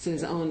nurse?" So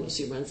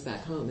she runs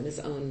back home, and his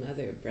own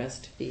mother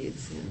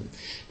breastfeeds him.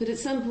 But at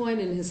some point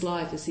in his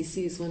life, as he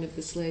sees one of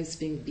the slaves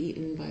being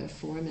beaten by a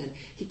foreman,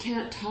 he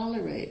can't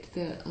tolerate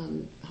the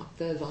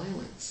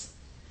violence.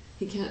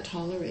 He can't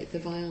tolerate the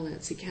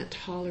violence. He can't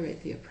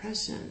tolerate the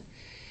oppression,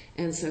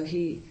 and so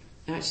he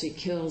actually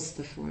kills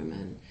the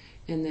foreman,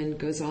 and then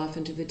goes off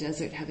into the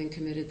desert having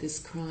committed this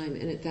crime.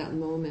 And at that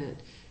moment,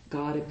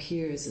 God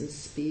appears and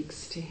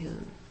speaks to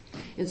him.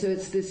 And so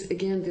it's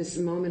this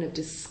moment of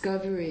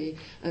discovery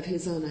of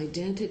his own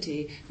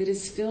identity that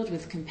is filled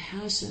with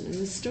compassion. And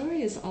the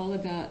story is all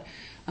about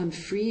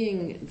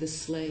freeing the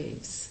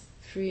slaves.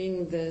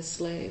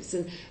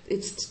 And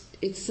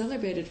it's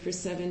celebrated for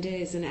 7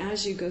 days, and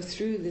as you go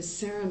through this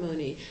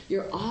ceremony,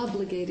 you're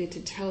obligated to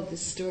tell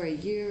this story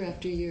year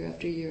after year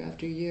after year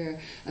after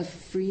year of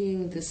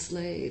freeing the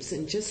slaves.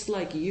 And just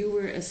like you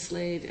were a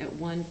slave at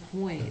one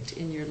point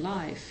in your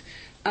life,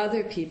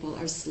 other people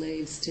are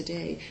slaves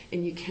today,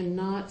 and you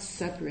cannot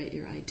separate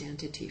your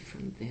identity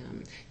from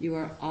them. You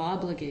are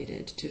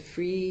obligated to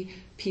free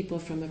people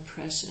from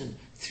oppression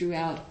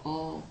throughout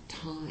all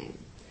time.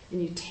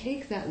 And you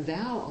take that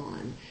vow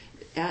on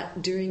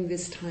during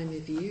this time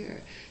of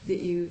year,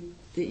 that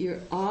you're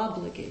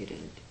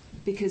obligated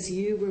because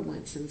you were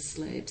once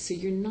enslaved, so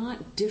you're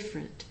not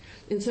different.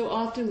 And so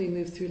often we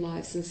move through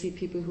lives and see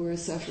people who are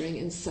suffering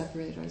and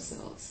separate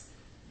ourselves.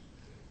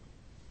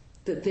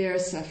 That they're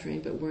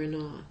suffering, but we're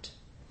not.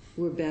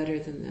 We're better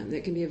than them.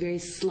 There can be a very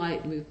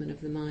slight movement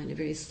of the mind, a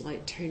very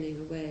slight turning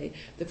away.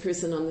 The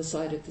person on the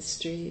side of the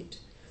street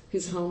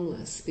who's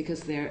homeless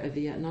because they're a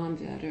Vietnam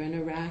vet or an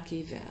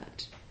Iraqi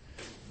vet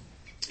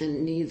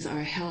and needs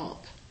our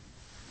help.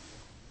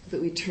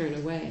 But we turn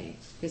away.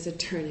 There's a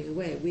turning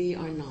away. We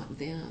are not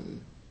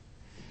them.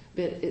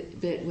 But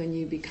when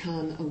you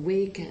become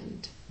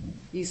awakened,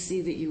 you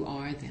see that you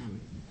are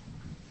them.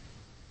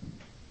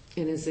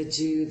 And as a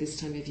Jew this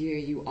time of year,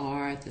 you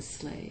are the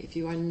slave.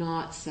 You are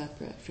not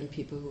separate from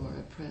people who are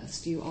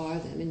oppressed. You are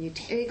them. And you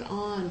take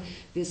on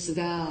this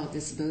vow,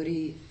 this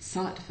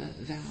bodhisattva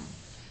vow,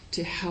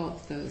 to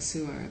help those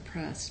who are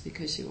oppressed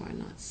because you are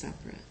not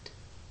separate.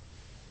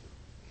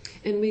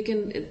 And we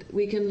can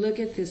look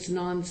at this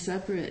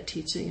non-separate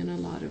teaching in a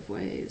lot of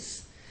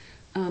ways.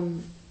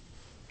 Thich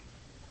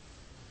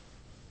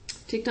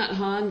Nhat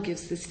Hanh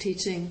gives this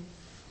teaching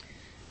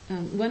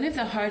one of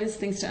the hardest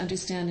things to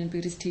understand in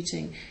Buddhist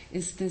teaching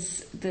is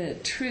the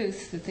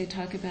truth that they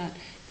talk about,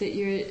 that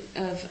you're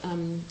of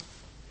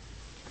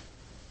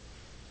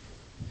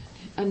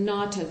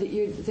anatta,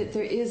 that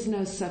there is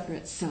no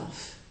separate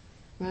self,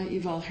 right?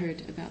 You've all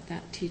heard about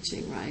that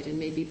teaching, right? And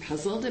maybe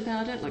puzzled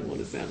about it, like, what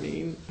does that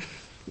mean?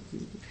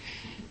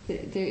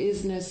 There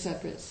is no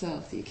separate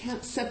self. You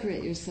can't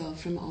separate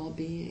yourself from all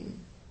being.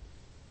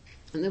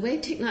 And the way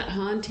Thich Nhat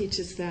Hanh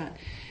teaches that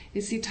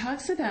is he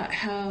talks about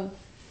how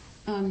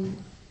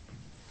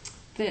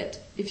that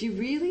if you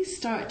really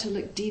start to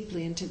look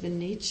deeply into the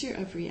nature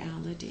of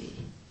reality,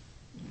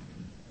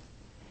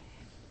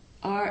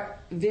 our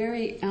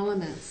very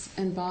elements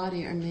and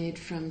body are made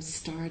from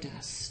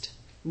stardust.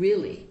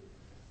 Really.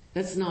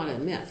 That's not a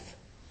myth.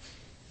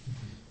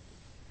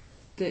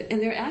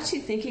 And they're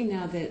actually thinking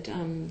now that,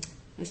 I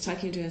was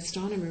talking to an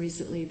astronomer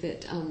recently,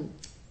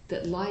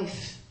 that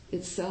life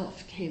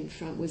itself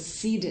was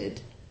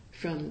seeded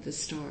from the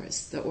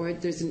stars.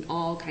 There's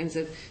all kinds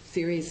of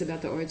theories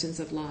about the origins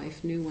of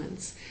life, new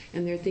ones.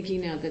 And they're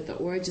thinking now that the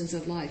origins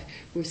of life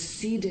were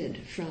seeded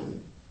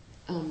from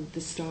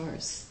the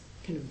stars,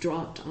 kind of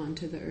dropped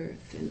onto the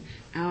earth, and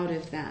out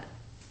of that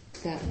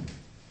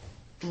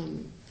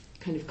kind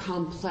of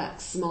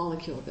complex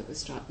molecule that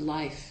was dropped,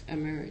 life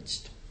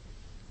emerged.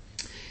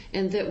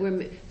 And that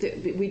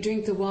we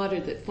drink the water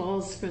that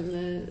falls from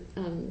the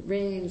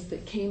rains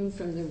that came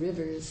from the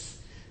rivers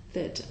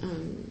that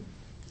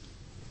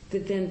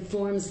then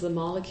forms the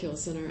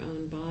molecules in our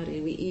own body.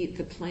 And we eat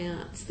the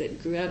plants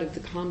that grew out of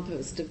the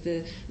compost of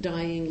the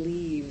dying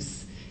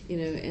leaves,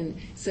 and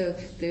so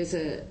there's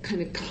a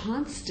kind of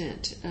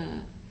constant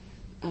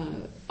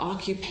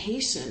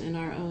occupation in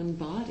our own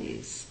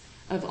bodies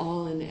of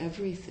all and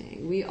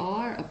everything. We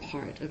are a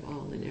part of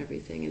all and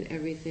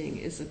everything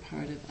is a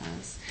part of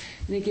us.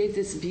 And they gave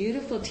this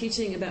beautiful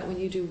teaching about when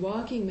you do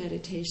walking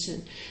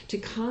meditation, to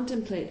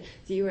contemplate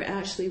that you are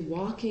actually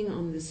walking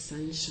on the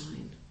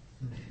sunshine,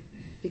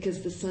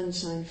 because the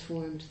sunshine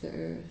formed the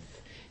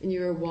earth. And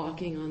you are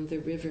walking on the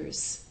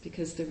rivers,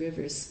 because the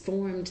rivers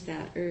formed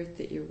that earth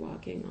that you're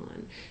walking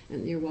on.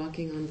 And you're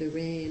walking on the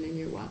rain, and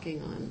you're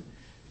walking on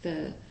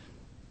the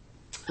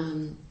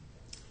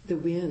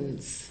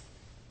winds.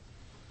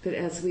 That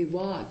as we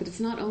walk, but it's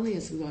not only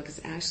as we walk, it's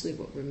actually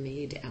what we're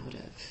made out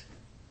of.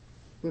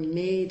 We're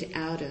made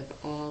out of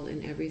all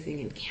and everything,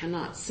 and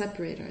cannot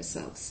separate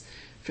ourselves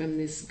from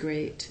this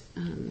great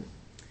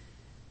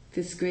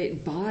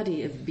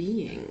body of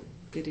being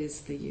that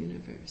is the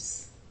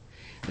universe.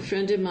 A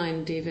friend of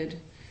mine, David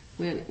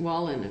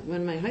Wallen,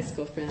 one of my high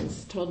school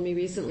friends, told me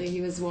recently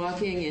he was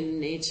walking in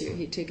nature.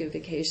 He took a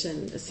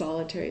vacation, a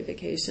solitary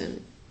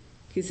vacation.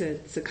 He's a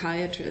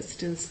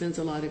psychiatrist and spends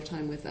a lot of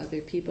time with other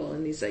people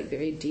in these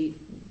very deep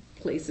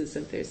places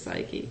of their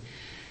psyche.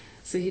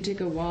 So he took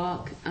a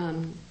walk,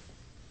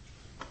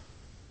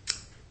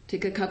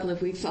 took a couple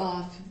of weeks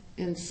off,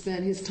 and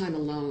spent his time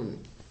alone,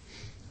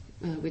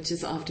 which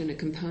is often a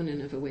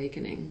component of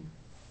awakening,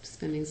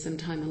 spending some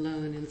time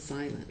alone in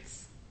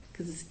silence.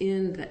 Because it's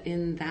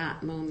in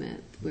that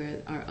moment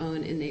where our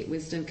own innate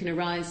wisdom can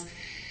arise.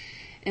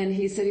 And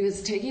he said he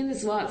was taking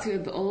this walk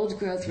through an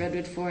old-growth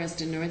redwood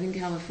forest in Northern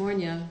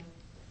California,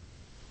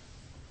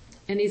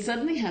 and he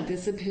suddenly had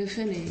this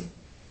epiphany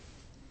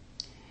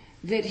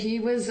that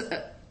he was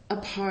a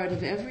part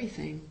of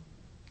everything.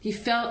 He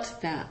felt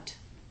that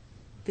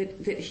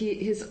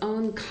his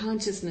own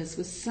consciousness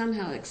was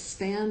somehow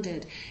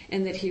expanded,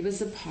 and that he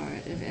was a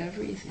part of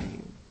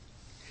everything.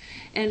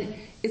 And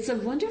it's a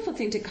wonderful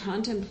thing to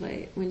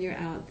contemplate when you're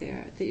out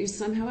there, that you're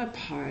somehow a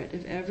part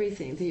of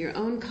everything, that your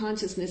own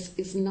consciousness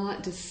is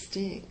not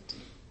distinct.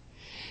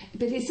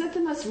 But he said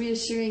the most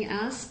reassuring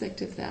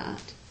aspect of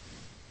that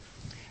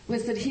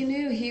was that he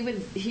knew he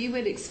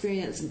would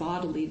experience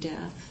bodily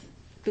death,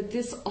 but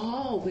this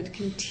all would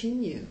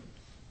continue.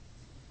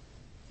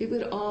 It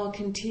would all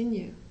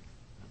continue.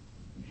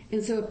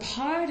 And so a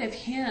part of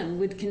him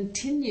would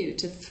continue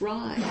to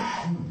thrive,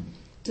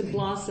 to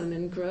blossom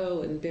and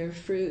grow and bear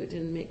fruit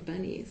and make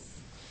bunnies,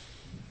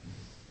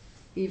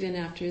 even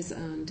after his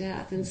own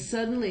death. And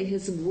suddenly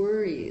his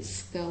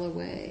worries fell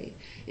away,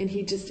 and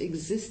he just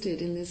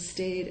existed in this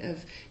state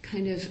of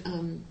kind of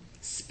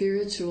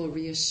spiritual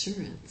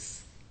reassurance.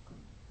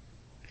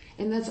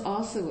 And that's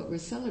also what we're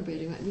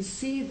celebrating. Right? We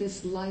see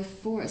this life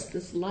force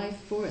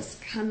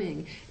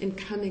coming and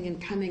coming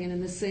and coming, and in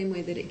the same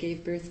way that it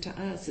gave birth to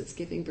us, it's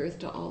giving birth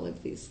to all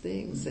of these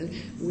things. And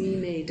we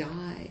may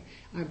die,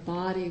 our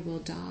body will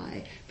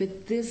die,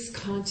 but this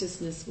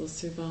consciousness will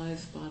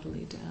survive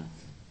bodily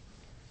death.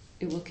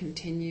 It will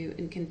continue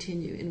and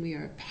continue, and we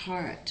are a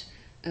part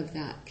of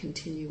that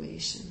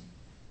continuation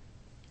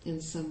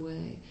in some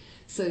way.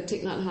 So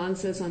Thich Nhat Hanh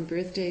says on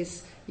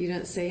birthdays, you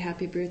don't say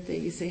happy birthday,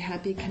 you say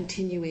happy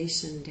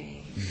continuation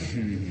day.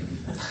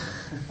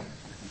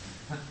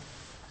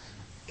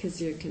 Because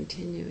you're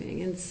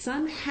continuing. And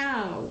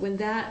somehow, when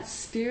that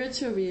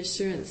spiritual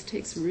reassurance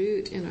takes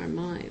root in our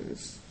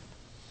minds,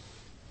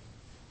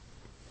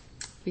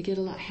 we get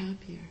a lot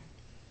happier.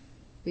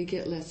 We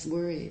get less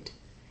worried.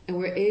 And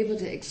we're able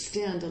to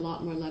extend a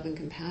lot more love and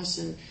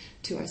compassion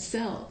to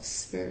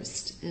ourselves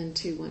first and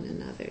to one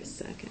another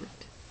second.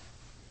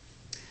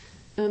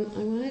 I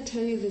want to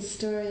tell you this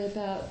story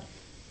about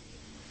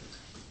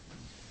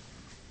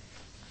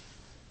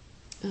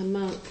a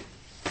monk,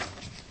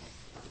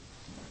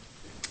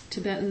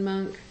 Tibetan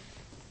monk,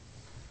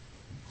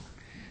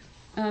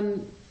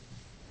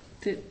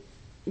 that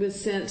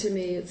was sent to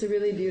me. It's a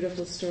really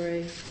beautiful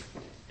story,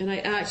 and I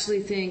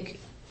actually think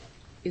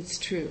it's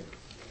true.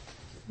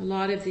 A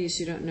lot of these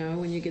you don't know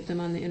when you get them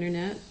on the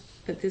internet,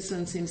 but this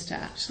one seems to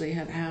actually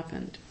have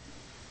happened.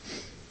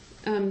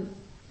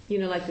 You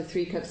know, like the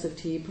 3 cups of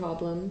tea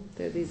problem.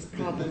 There are these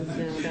problems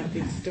now about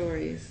these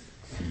stories.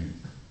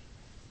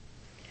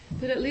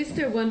 But at least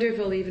they're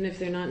wonderful, even if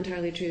they're not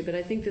entirely true. But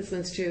I think this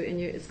one's true, and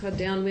it's called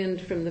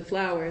Downwind from the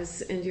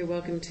Flowers, and you're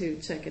welcome to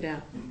check it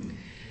out.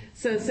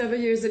 So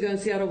several years ago in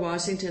Seattle,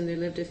 Washington, there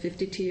lived a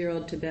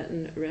 52-year-old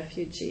Tibetan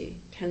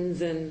refugee.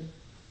 Tenzin,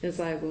 as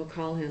I will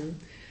call him,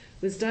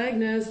 was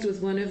diagnosed with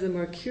one of the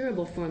more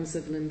curable forms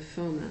of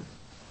lymphoma.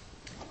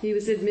 He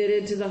was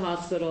admitted to the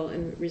hospital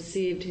and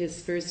received his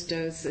first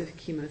dose of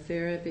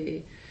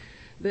chemotherapy.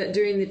 But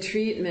during the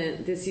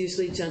treatment, this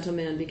usually gentle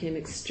man became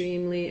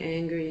extremely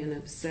angry and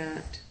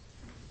upset.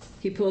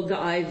 He pulled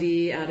the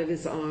IV out of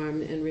his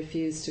arm and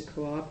refused to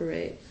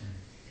cooperate.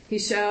 He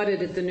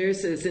shouted at the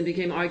nurses and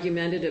became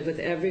argumentative with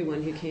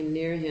everyone who came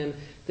near him.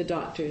 The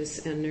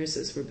doctors and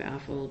nurses were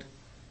baffled.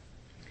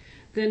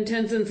 Then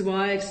Tenzin's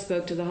wife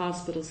spoke to the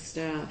hospital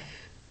staff.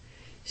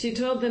 She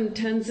told them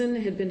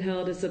Tenzin had been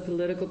held as a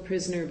political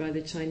prisoner by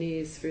the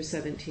Chinese for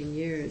 17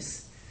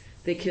 years.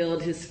 They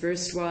killed his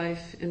first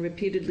wife and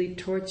repeatedly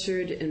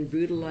tortured and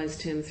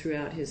brutalized him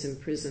throughout his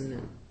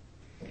imprisonment.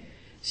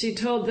 She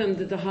told them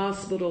that the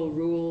hospital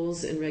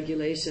rules and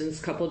regulations,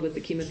 coupled with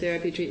the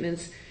chemotherapy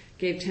treatments,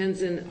 gave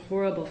Tenzin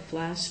horrible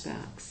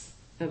flashbacks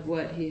of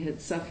what he had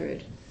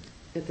suffered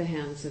at the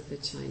hands of the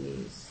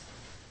Chinese.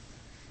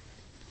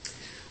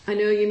 I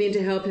know you mean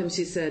to help him,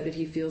 she said, but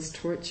he feels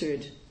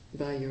tortured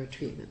by your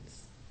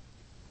treatments.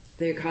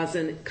 They're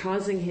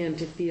causing him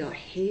to feel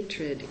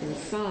hatred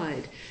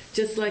inside,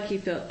 just like he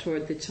felt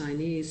toward the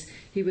Chinese.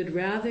 He would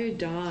rather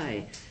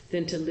die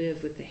than to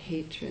live with the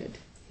hatred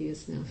he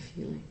is now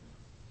feeling.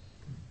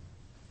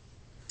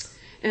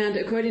 And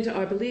according to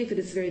our belief, it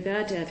is very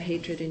bad to have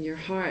hatred in your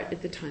heart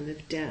at the time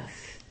of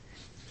death.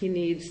 He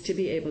needs to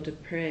be able to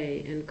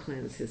pray and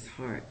cleanse his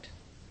heart.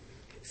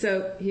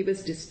 So he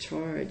was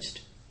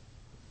discharged.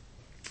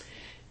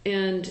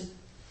 And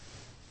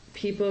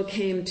people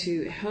came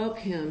to help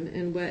him,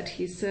 and what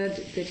he said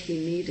that he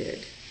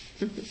needed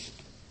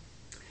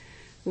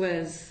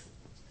was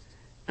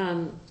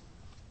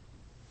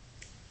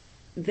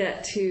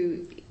that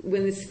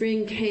when the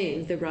spring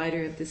came, the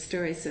writer of the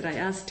story said, I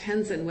asked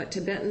Tenzin what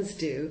Tibetans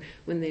do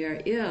when they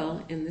are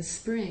ill in the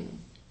spring.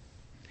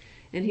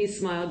 And he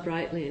smiled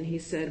brightly and he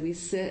said, we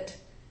sit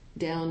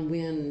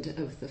downwind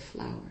of the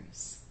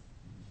flowers.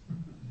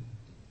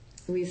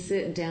 We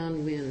sit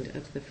downwind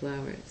of the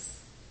flowers.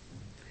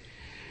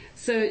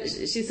 So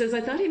she says,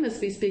 I thought he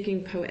must be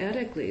speaking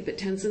poetically, but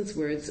Tenzin's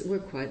words were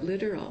quite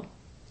literal.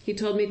 He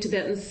told me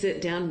Tibetans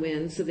sit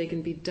downwind so they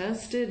can be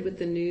dusted with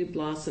the new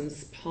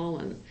blossom's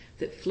pollen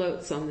that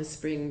floats on the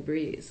spring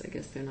breeze. I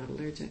guess they're not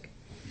allergic.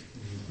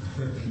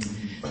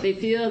 They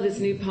feel this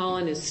new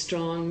pollen is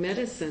strong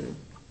medicine.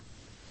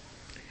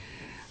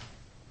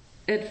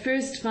 At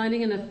first,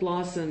 finding enough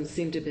blossoms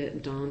seemed a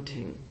bit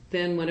daunting.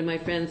 Then one of my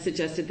friends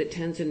suggested that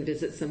Tenzin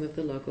visit some of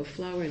the local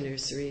flower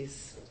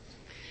nurseries.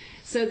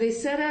 So they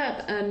set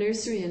up a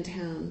nursery in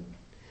town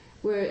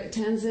where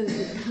Tenzin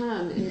would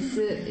come and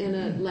sit in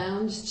a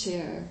lounge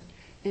chair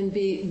and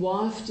be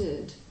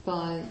wafted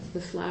by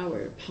the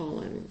flower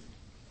pollen.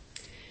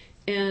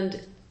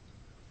 And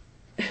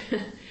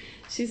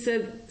she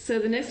said, so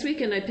the next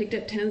weekend I picked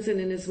up Tenzin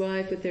and his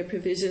wife with their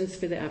provisions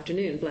for the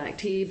afternoon, black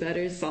tea,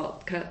 butter,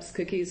 salt, cups,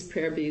 cookies,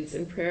 prayer beads,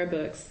 and prayer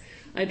books.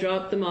 I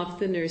dropped them off at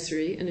the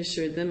nursery and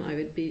assured them I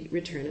would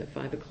return at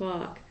 5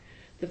 o'clock.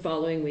 The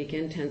following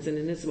weekend, Tenzin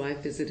and his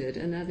wife visited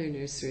another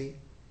nursery.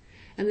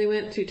 And they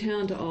went through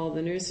town to all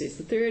the nurseries.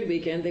 The third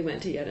weekend, they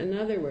went to yet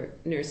another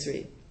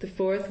nursery. The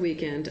fourth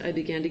weekend, I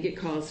began to get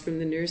calls from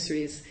the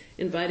nurseries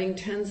inviting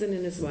Tenzin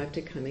and his wife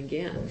to come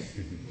again.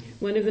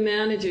 One of the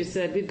managers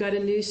said, we've got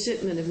a new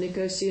shipment of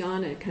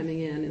Nicotiana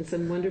coming in and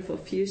some wonderful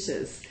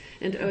fuchsias.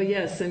 And oh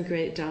yes, some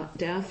great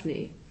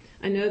Daphne.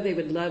 I know they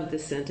would love the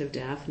scent of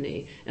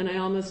Daphne. And I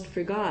almost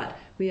forgot,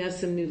 we have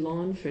some new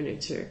lawn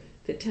furniture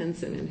that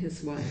Tenzin and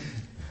his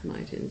wife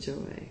might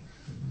enjoy.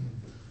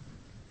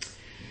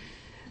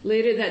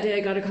 Later that day,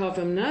 I got a call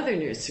from another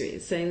nursery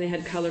saying they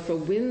had colorful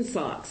wind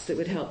socks that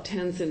would help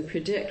Tenzin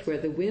predict where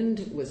the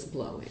wind was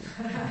blowing.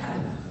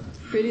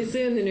 Pretty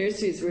soon, the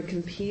nurseries were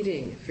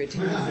competing for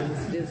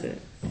Tenzin's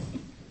visit.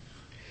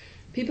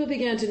 People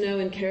began to know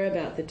and care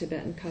about the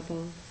Tibetan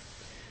couple.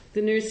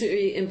 The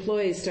nursery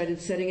employees started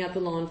setting out the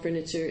lawn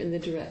furniture in the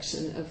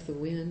direction of the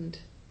wind.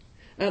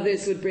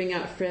 Others would bring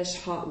out fresh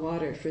hot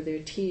water for their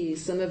tea.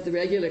 Some of the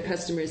regular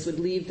customers would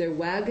leave their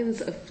wagons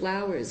of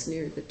flowers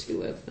near the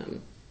two of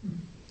them.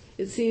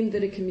 It seemed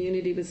that a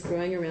community was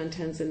growing around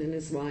Tenzin and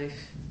his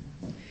wife.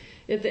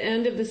 At the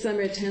end of the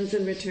summer,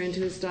 Tenzin returned to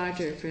his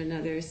doctor for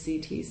another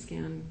CT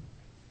scan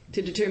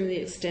to determine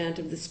the extent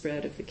of the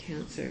spread of the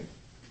cancer.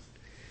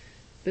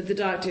 But the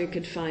doctor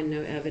could find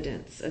no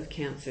evidence of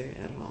cancer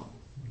at all.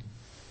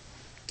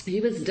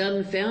 He was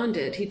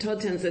dumbfounded. He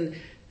told Tenzin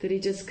that he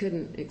just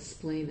couldn't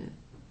explain it.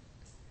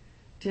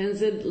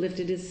 Tenzin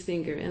lifted his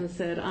finger and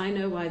said, "I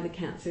know why the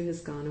cancer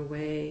has gone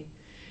away.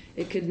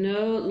 It could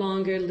no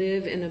longer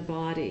live in a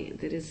body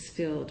that is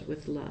filled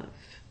with love."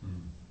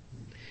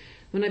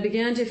 When I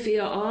began to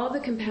feel all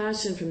the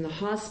compassion from the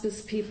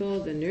hospice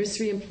people, the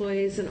nursery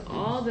employees, and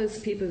all those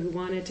people who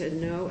wanted to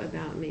know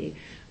about me,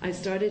 I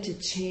started to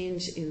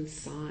change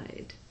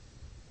inside.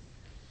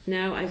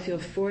 Now I feel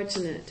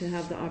fortunate to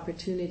have the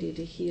opportunity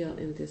to heal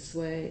in this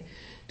way.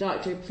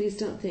 Doctor, please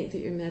don't think that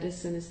your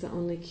medicine is the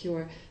only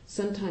cure.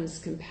 Sometimes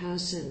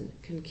compassion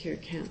can cure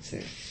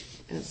cancer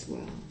as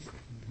well.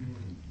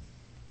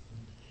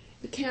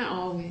 It can't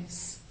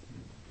always.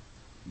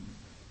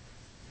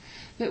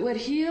 But what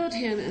healed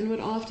him, and what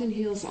often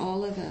heals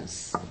all of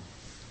us,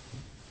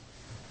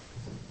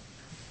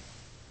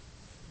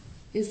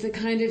 is the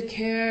kind of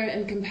care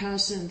and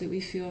compassion that we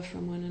feel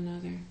from one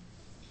another.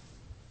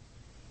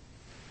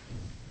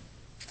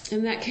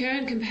 And that care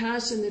and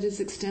compassion that is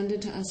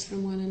extended to us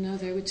from one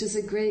another, which is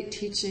a great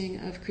teaching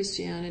of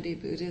Christianity,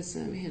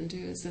 Buddhism,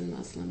 Hinduism,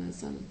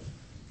 Muslimism,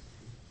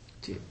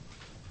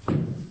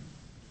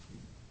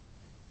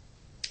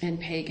 and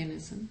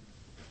paganism.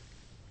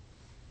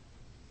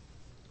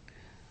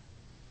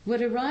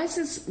 What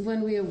arises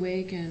when we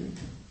awaken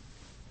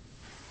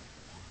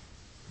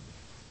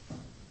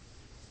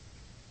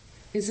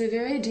is a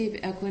very deep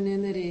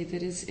equanimity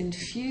that is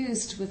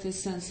infused with a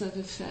sense of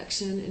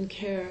affection and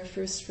care,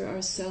 first for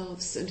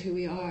ourselves and who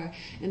we are.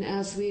 And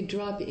as we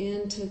drop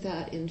into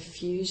that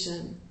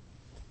infusion,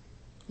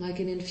 like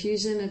an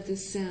infusion of the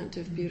scent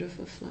of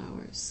beautiful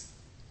flowers,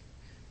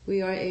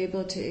 we are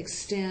able to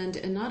extend,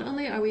 and not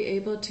only are we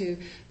able to,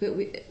 but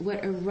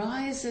what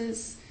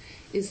arises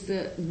is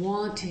the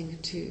wanting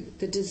to,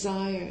 the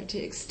desire to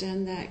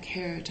extend that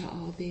care to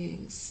all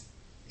beings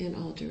in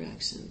all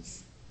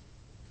directions.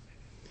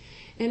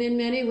 And in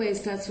many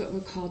ways, that's what we're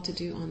called to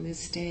do on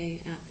this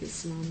day, at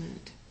this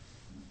moment.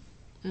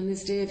 On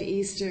this day of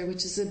Easter,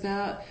 which is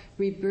about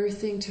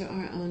rebirthing to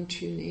our own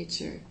true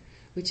nature,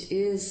 which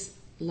is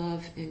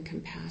love and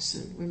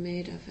compassion. We're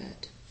made of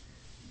it.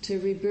 To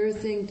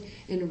rebirthing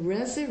and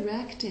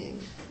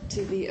resurrecting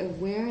to the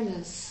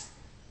awareness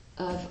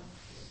of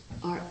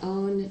our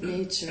own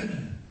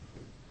nature,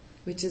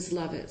 which is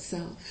love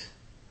itself.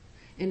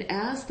 And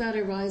as that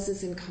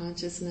arises in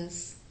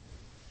consciousness,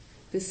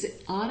 this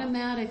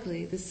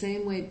automatically, the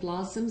same way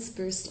blossoms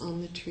burst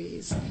on the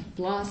trees,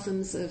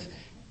 blossoms of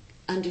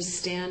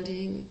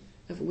understanding,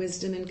 of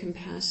wisdom and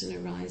compassion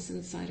arise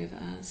inside of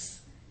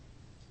us.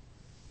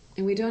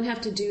 And we don't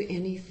have to do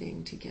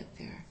anything to get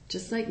there,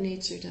 just like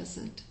nature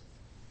doesn't,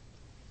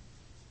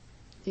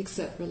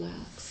 except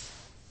relax.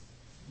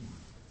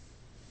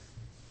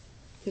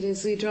 That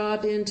as we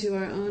drop into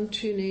our own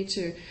true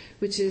nature,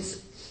 which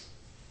is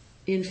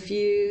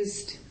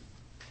infused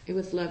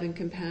with love and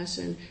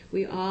compassion,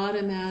 we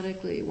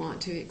automatically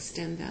want to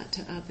extend that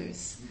to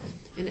others.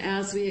 And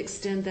as we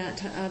extend that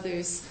to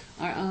others,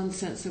 our own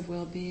sense of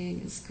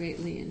well-being is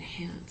greatly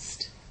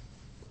enhanced,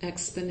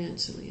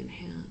 exponentially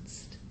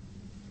enhanced.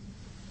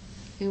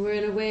 And we're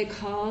in a way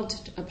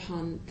called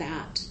upon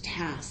that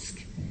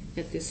task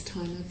at this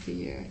time of the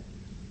year,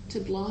 to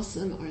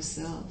blossom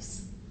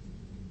ourselves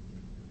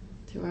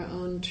to our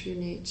own true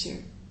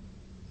nature,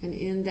 and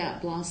in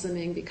that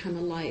blossoming become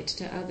a light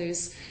to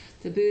others.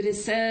 The Buddha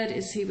said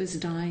as he was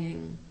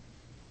dying,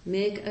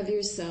 make of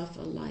yourself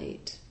a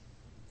light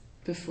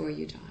before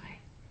you die.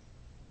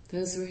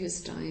 Those were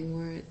his dying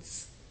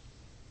words.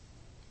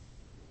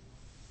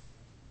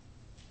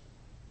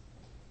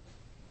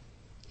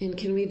 And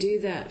can we do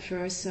that for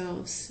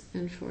ourselves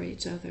and for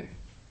each other?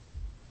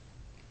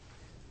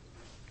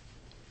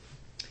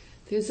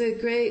 There's a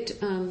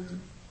great, and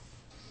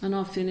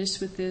I'll finish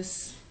with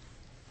this.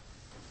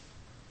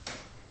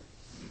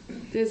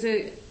 There's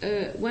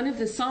one of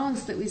the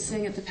songs that we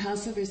sing at the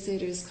Passover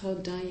Seder is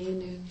called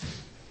Dayenu.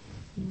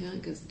 Yeah,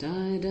 it goes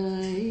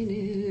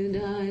Dayenu,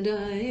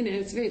 Dayenu.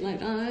 It's very like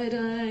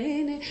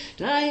Dayenu,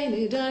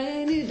 Dayenu,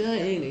 Dayenu,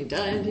 Dayenu,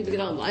 Dayenu. People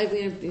get all lively.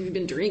 If you've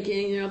been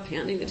drinking, you're all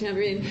pounding the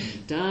tambourine.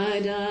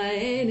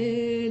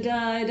 Dayenu,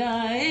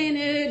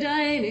 Dayenu,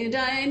 Dayenu,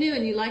 Dayenu.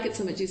 And you like it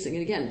so much you sing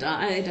it again.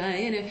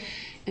 Dayenu.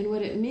 And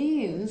what it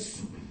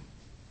means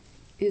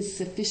is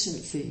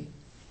sufficiency.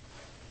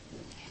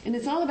 And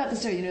it's all about the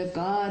story, if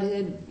God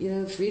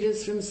had, freed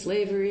us from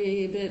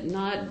slavery, but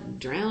not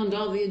drowned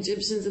all the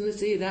Egyptians in the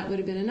sea, that would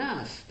have been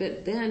enough.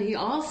 But then he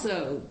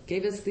also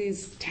gave us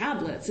these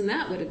tablets, and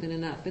that would have been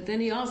enough. But then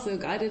he also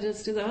guided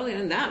us to the Holy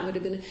Land, and that would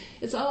have been,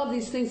 it's all of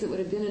these things that would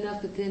have been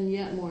enough, but then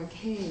yet more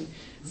came.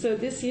 So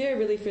this year,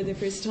 really for the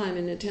first time,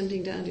 in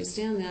attempting to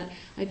understand that,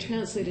 I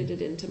translated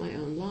it into my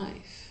own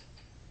life.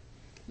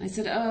 I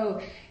said,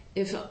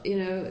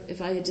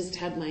 if I had just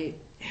had my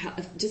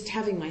just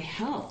having my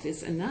health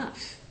is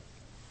enough.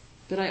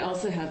 But I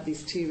also have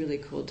these 2 really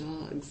cool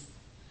dogs,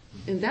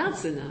 and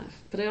that's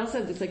enough. But I also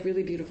have this like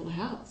really beautiful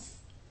house,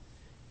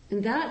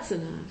 and that's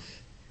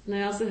enough. And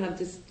I also have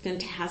this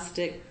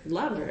fantastic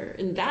lover,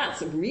 and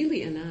that's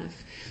really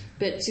enough.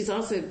 But she's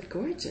also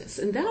gorgeous,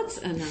 and that's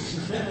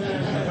enough.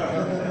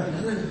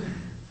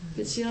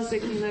 But she also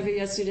came over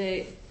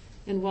yesterday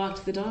and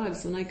walked the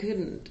dogs when I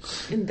couldn't.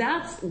 And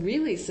that's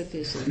really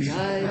sufficient. And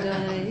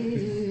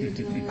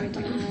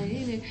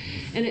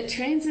it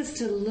trains us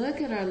to look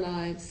at our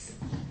lives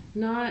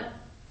not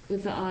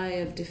with the eye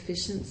of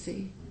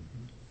deficiency,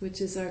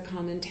 which is our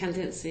common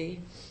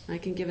tendency. I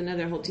can give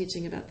another whole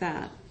teaching about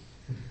that.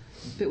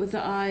 But with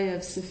the eye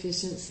of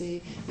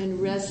sufficiency and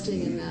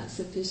resting in that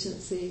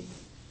sufficiency,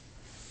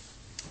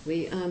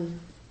 we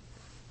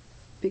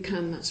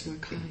become much more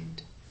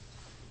kind.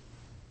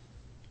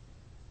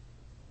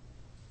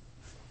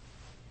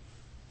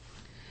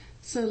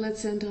 So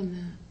let's end on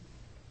that.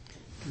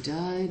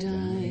 Die,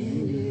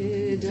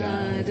 die,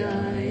 die,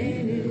 die,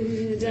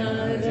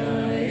 die, die,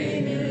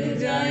 die,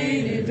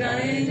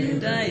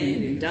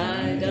 die,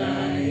 die,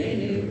 die,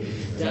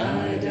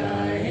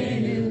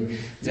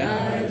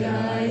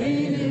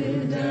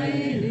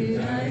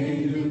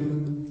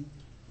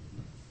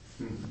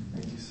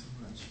 Thank you so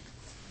much.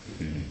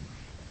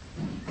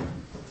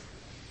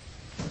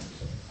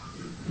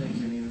 Thank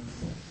you, Nina.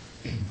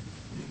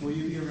 Will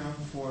you be around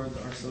for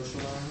our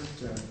social hour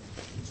till about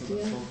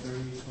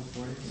 12:30,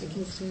 12:40? I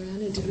can stay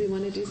around. And did we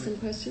want to do some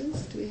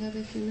questions? Do we have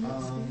a few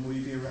minutes? Will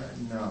you be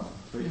around? No,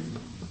 but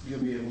you'll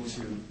be able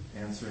to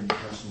answer any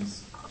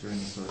questions during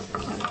the social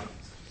hour.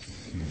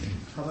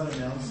 How about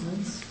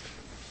announcements?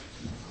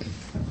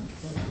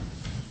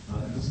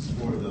 This is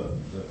for the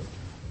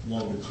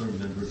longer-term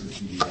members of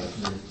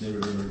TDF. They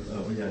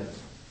remember we had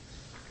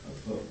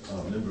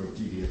a member of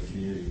TDF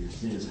community.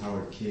 His name is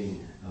Howard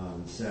King.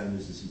 Sad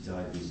news is he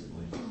died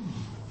recently.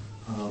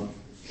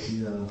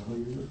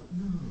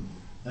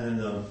 And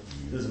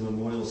there's a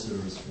memorial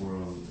service for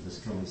him this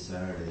coming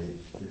Saturday.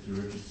 If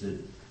you're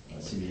interested,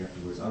 see me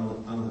afterwards. I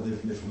don't have the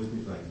information with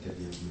me, but I can get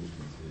the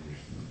information to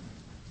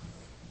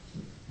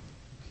you.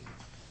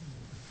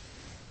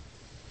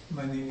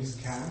 My name is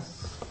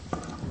Cass.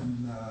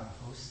 I'm the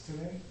host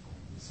today.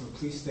 So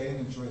please stay and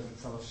enjoy the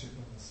fellowship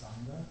of the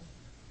Sangha.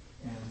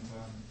 And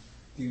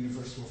the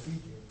universe will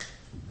feed you.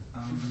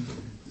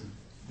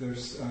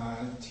 There's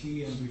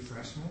tea and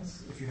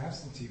refreshments. If you have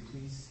some tea,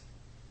 please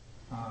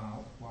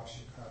wash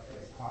your cup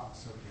with hot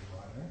soapy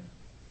water.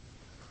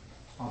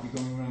 I'll be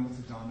going around with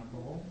a Donna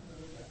bowl.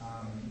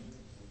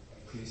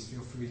 Please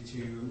feel free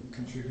to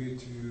contribute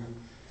to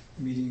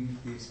meeting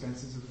the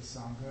expenses of the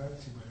Sangha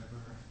to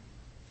whatever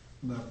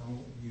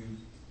level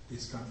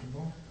is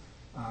comfortable.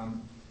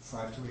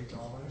 $5 to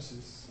 $8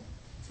 is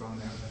thrown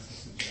out as a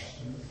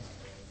suggestion.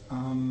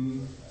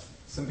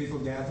 Some people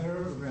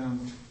gather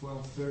around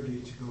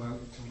 12:30 to go out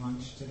to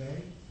lunch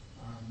today,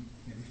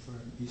 maybe for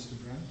an Easter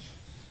brunch.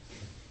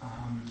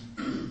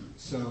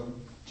 So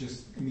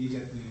just meet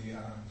at the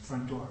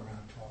front door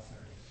around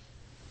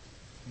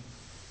 12:30.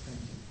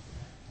 Thank you.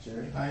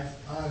 Jerry? Hi,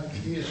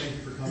 Nina, thank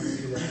you for coming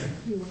today.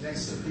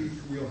 Next week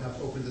we'll have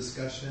open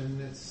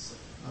discussion. It's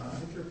I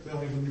think you're the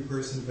only new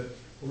person, but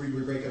we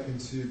break up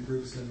into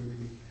groups and we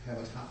have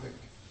a topic.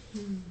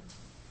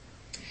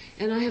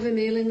 And I have a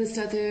mailing list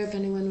out there if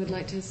anyone would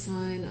like to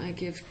sign. I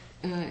give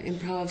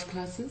improv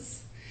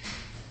classes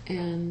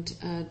and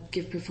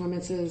give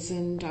performances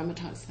and Dharma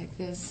talks like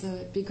this. So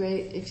it'd be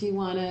great if you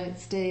want to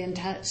stay in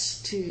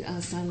touch to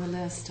sign the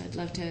list. I'd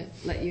love to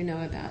let you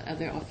know about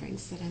other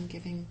offerings that I'm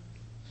giving.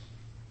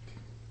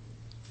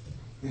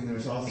 And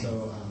there's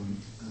also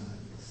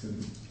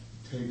some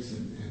tapes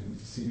and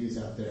CDs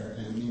out there,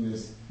 and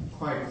Nina's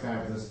quite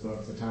fabulous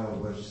book, the title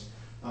of which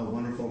A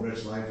Wonderful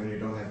Rich Life When You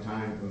Don't Have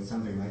Time, or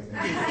something like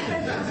that.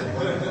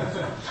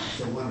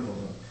 It's a wonderful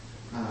book.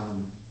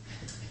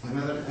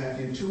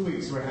 In 2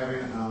 weeks we're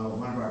having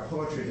one of our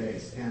poetry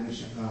days, and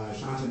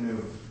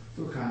Shantanu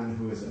Fukan,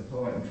 who is a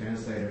poet and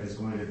translator, is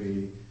going to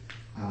be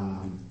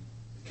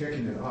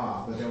kicking it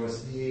off. But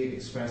he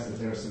expressed that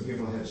there were some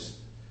people who had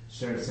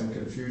shared some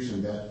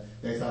confusion that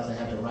they thought they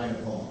had to write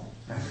a poem.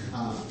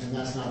 And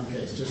that's not the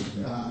case. Just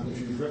if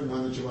you've written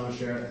one that you want to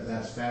share,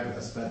 that's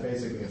fabulous. But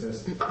basically, if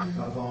there's a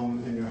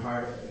poem in your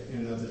heart,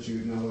 that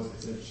you know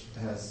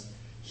has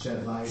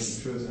shed light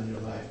and truth on your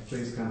life,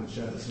 please come and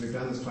share this. We've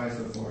done this twice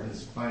before, and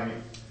it's quite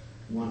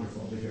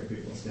wonderful to hear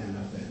people stand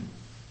up and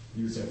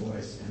use their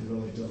voice and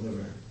really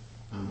deliver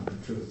the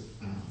truth.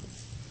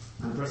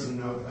 On a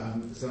personal note,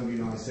 some of you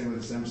know I sing with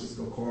the San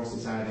Francisco Choral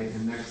Society,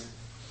 and next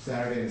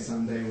Saturday and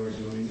Sunday we're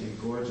doing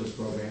a gorgeous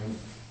program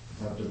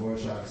of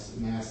Dvorak's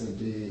Mass in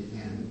D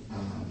and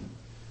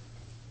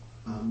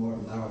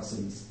Morton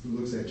Laurison's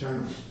Luke's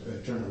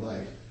Eternal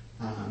Light,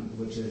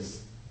 which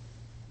is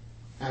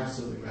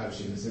absolutely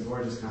ravishing. It's a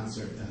gorgeous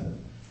concert,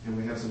 and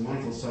we have some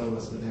wonderful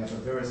soloists, but they have a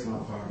very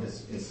small part.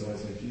 So it's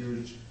a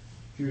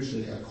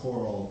hugely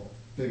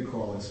big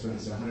choral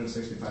experience.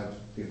 165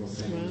 people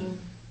singing,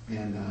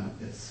 and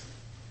it's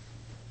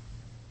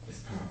It's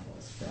powerful.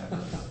 It's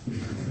fabulous.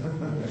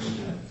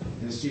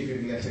 And it's cheap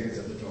if you get tickets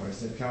at the door.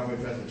 It's at Calvary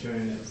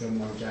Presbyterian at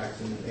Fillmore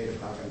Jackson at 8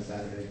 o'clock on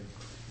Saturday,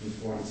 and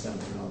 4 on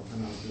Sunday. And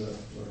I'll do it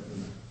for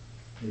in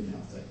the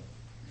email thing.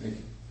 Thank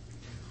you.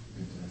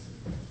 Fantastic.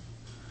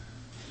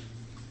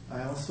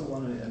 I also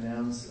want to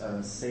announce,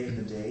 save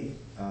the date.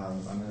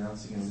 I'm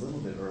announcing it a little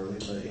bit early,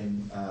 but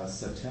in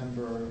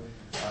September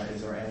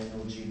is our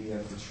annual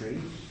GBF retreat.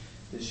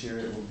 This year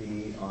it will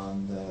be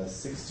on the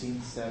 16th,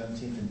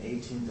 17th, and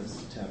 18th of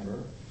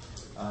September.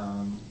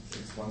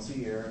 It's once a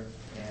year,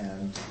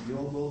 and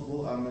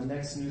the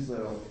next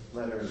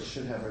newsletter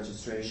should have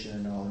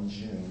registration and all in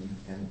June,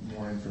 and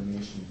more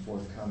information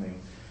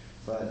forthcoming.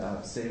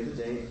 But save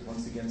the date.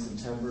 Once again,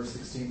 September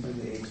 16th through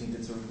the 18th.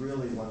 It's a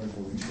really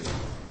wonderful retreat.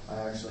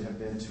 I actually have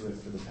been to it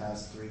for the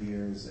past 3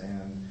 years,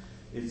 and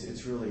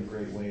it's really a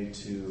great way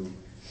to,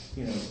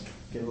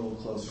 get a little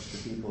closer to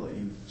people that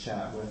you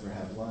chat with or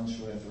have lunch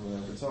with or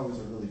whatever. It's always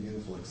a really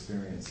beautiful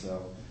experience.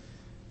 So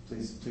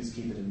please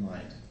keep it in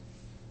mind.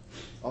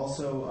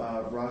 Also,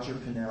 Roger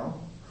Pinnell,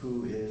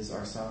 who is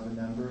our Sangha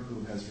member,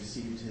 who has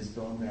received his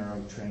bone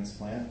marrow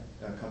transplant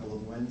a couple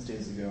of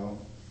Wednesdays ago.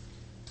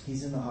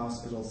 He's in the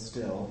hospital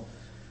still.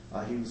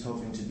 He was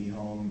hoping to be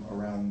home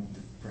around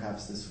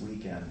perhaps this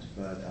weekend,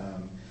 but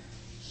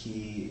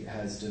he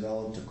has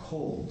developed a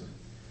cold,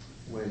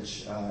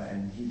 which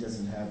and he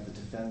doesn't have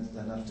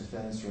enough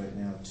defense right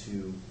now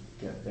to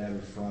get better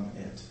from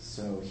it.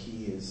 So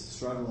he is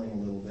struggling a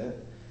little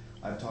bit.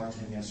 I've talked to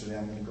him yesterday.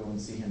 I'm going to go and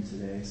see him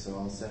today, so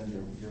I'll send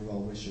your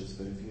well wishes.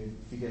 But if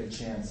you get a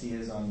chance, he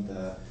is on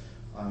the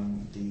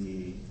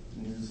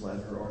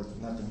newsletter, or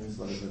not the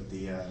newsletter, but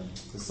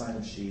the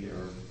sign-up sheet,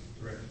 or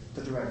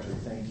the directory.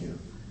 Thank you.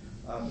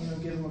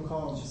 Give him a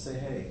call and just say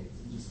hey.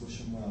 And just wish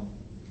him well.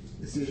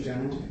 Is he a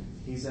general?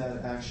 He's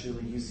at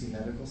actually UC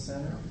Medical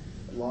Center,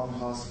 Long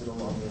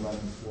Hospital on the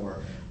 11th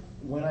floor.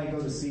 When I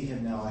go to see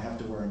him now, I have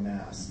to wear a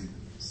mask.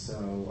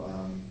 So,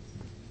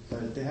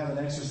 but they have an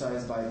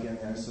exercise bike in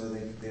there, so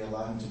they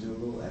allow him to do a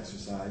little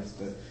exercise.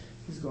 But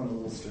he's going a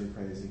little stir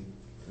crazy.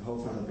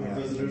 Hopefully he'll be out.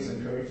 Visitors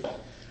encouraged?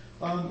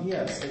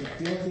 Yes.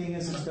 The only thing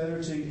is, it's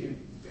better to,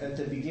 at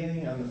the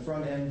beginning, on the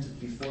front end,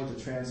 before the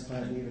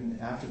transplant, and even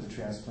after the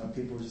transplant,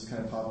 people were just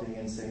kind of popping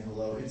in saying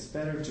hello. It's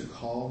better to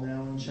call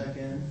now and check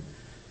in.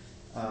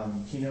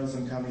 He knows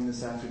I'm coming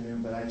this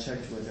afternoon, but I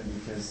checked with him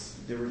because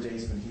there were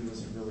days when he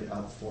wasn't really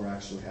up for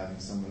actually having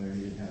someone there.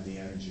 He didn't have the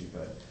energy,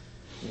 but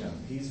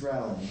he's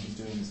rallying. He's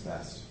doing his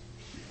best.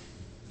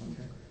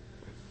 Okay.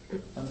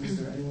 Is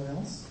there anyone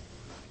else?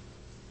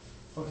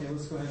 Okay,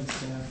 let's go ahead and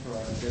stand for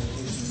our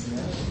dedication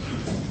command.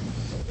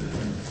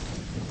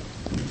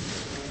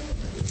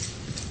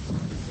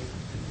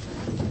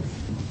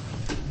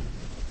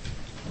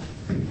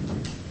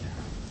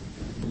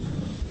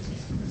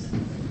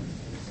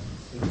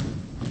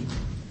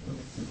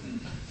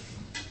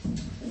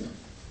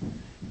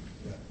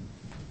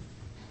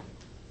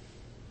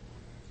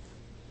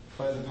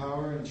 By the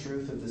power and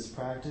truth of this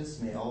practice,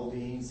 may all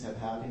beings have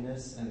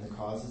happiness and the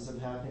causes of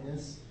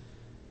happiness.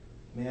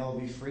 May all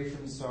be free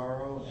from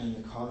sorrow and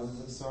the causes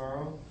of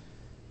sorrow.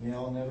 May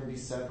all never be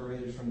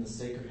separated from the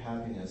sacred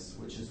happiness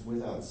which is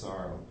without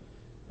sorrow.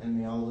 And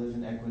may all live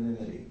in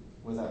equanimity,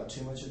 without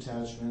too much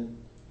attachment,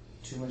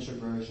 too much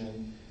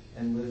aversion,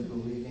 and live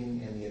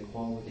believing in the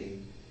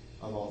equality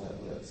of all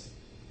that lives.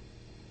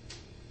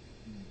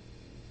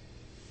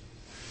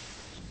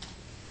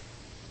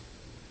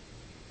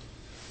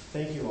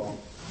 Thank you all.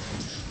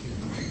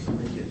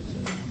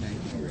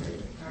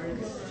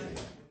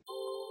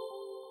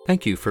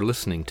 Thank you for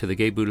listening to the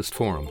Gay Buddhist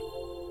Forum.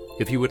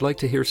 If you would like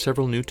to hear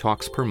several new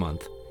talks per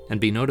month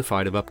and be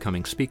notified of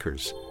upcoming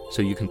speakers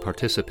so you can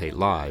participate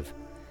live,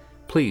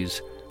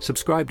 please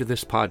subscribe to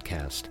this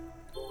podcast,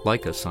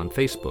 like us on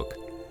Facebook,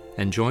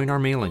 and join our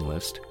mailing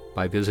list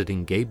by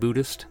visiting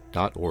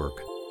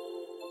gaybuddhist.org.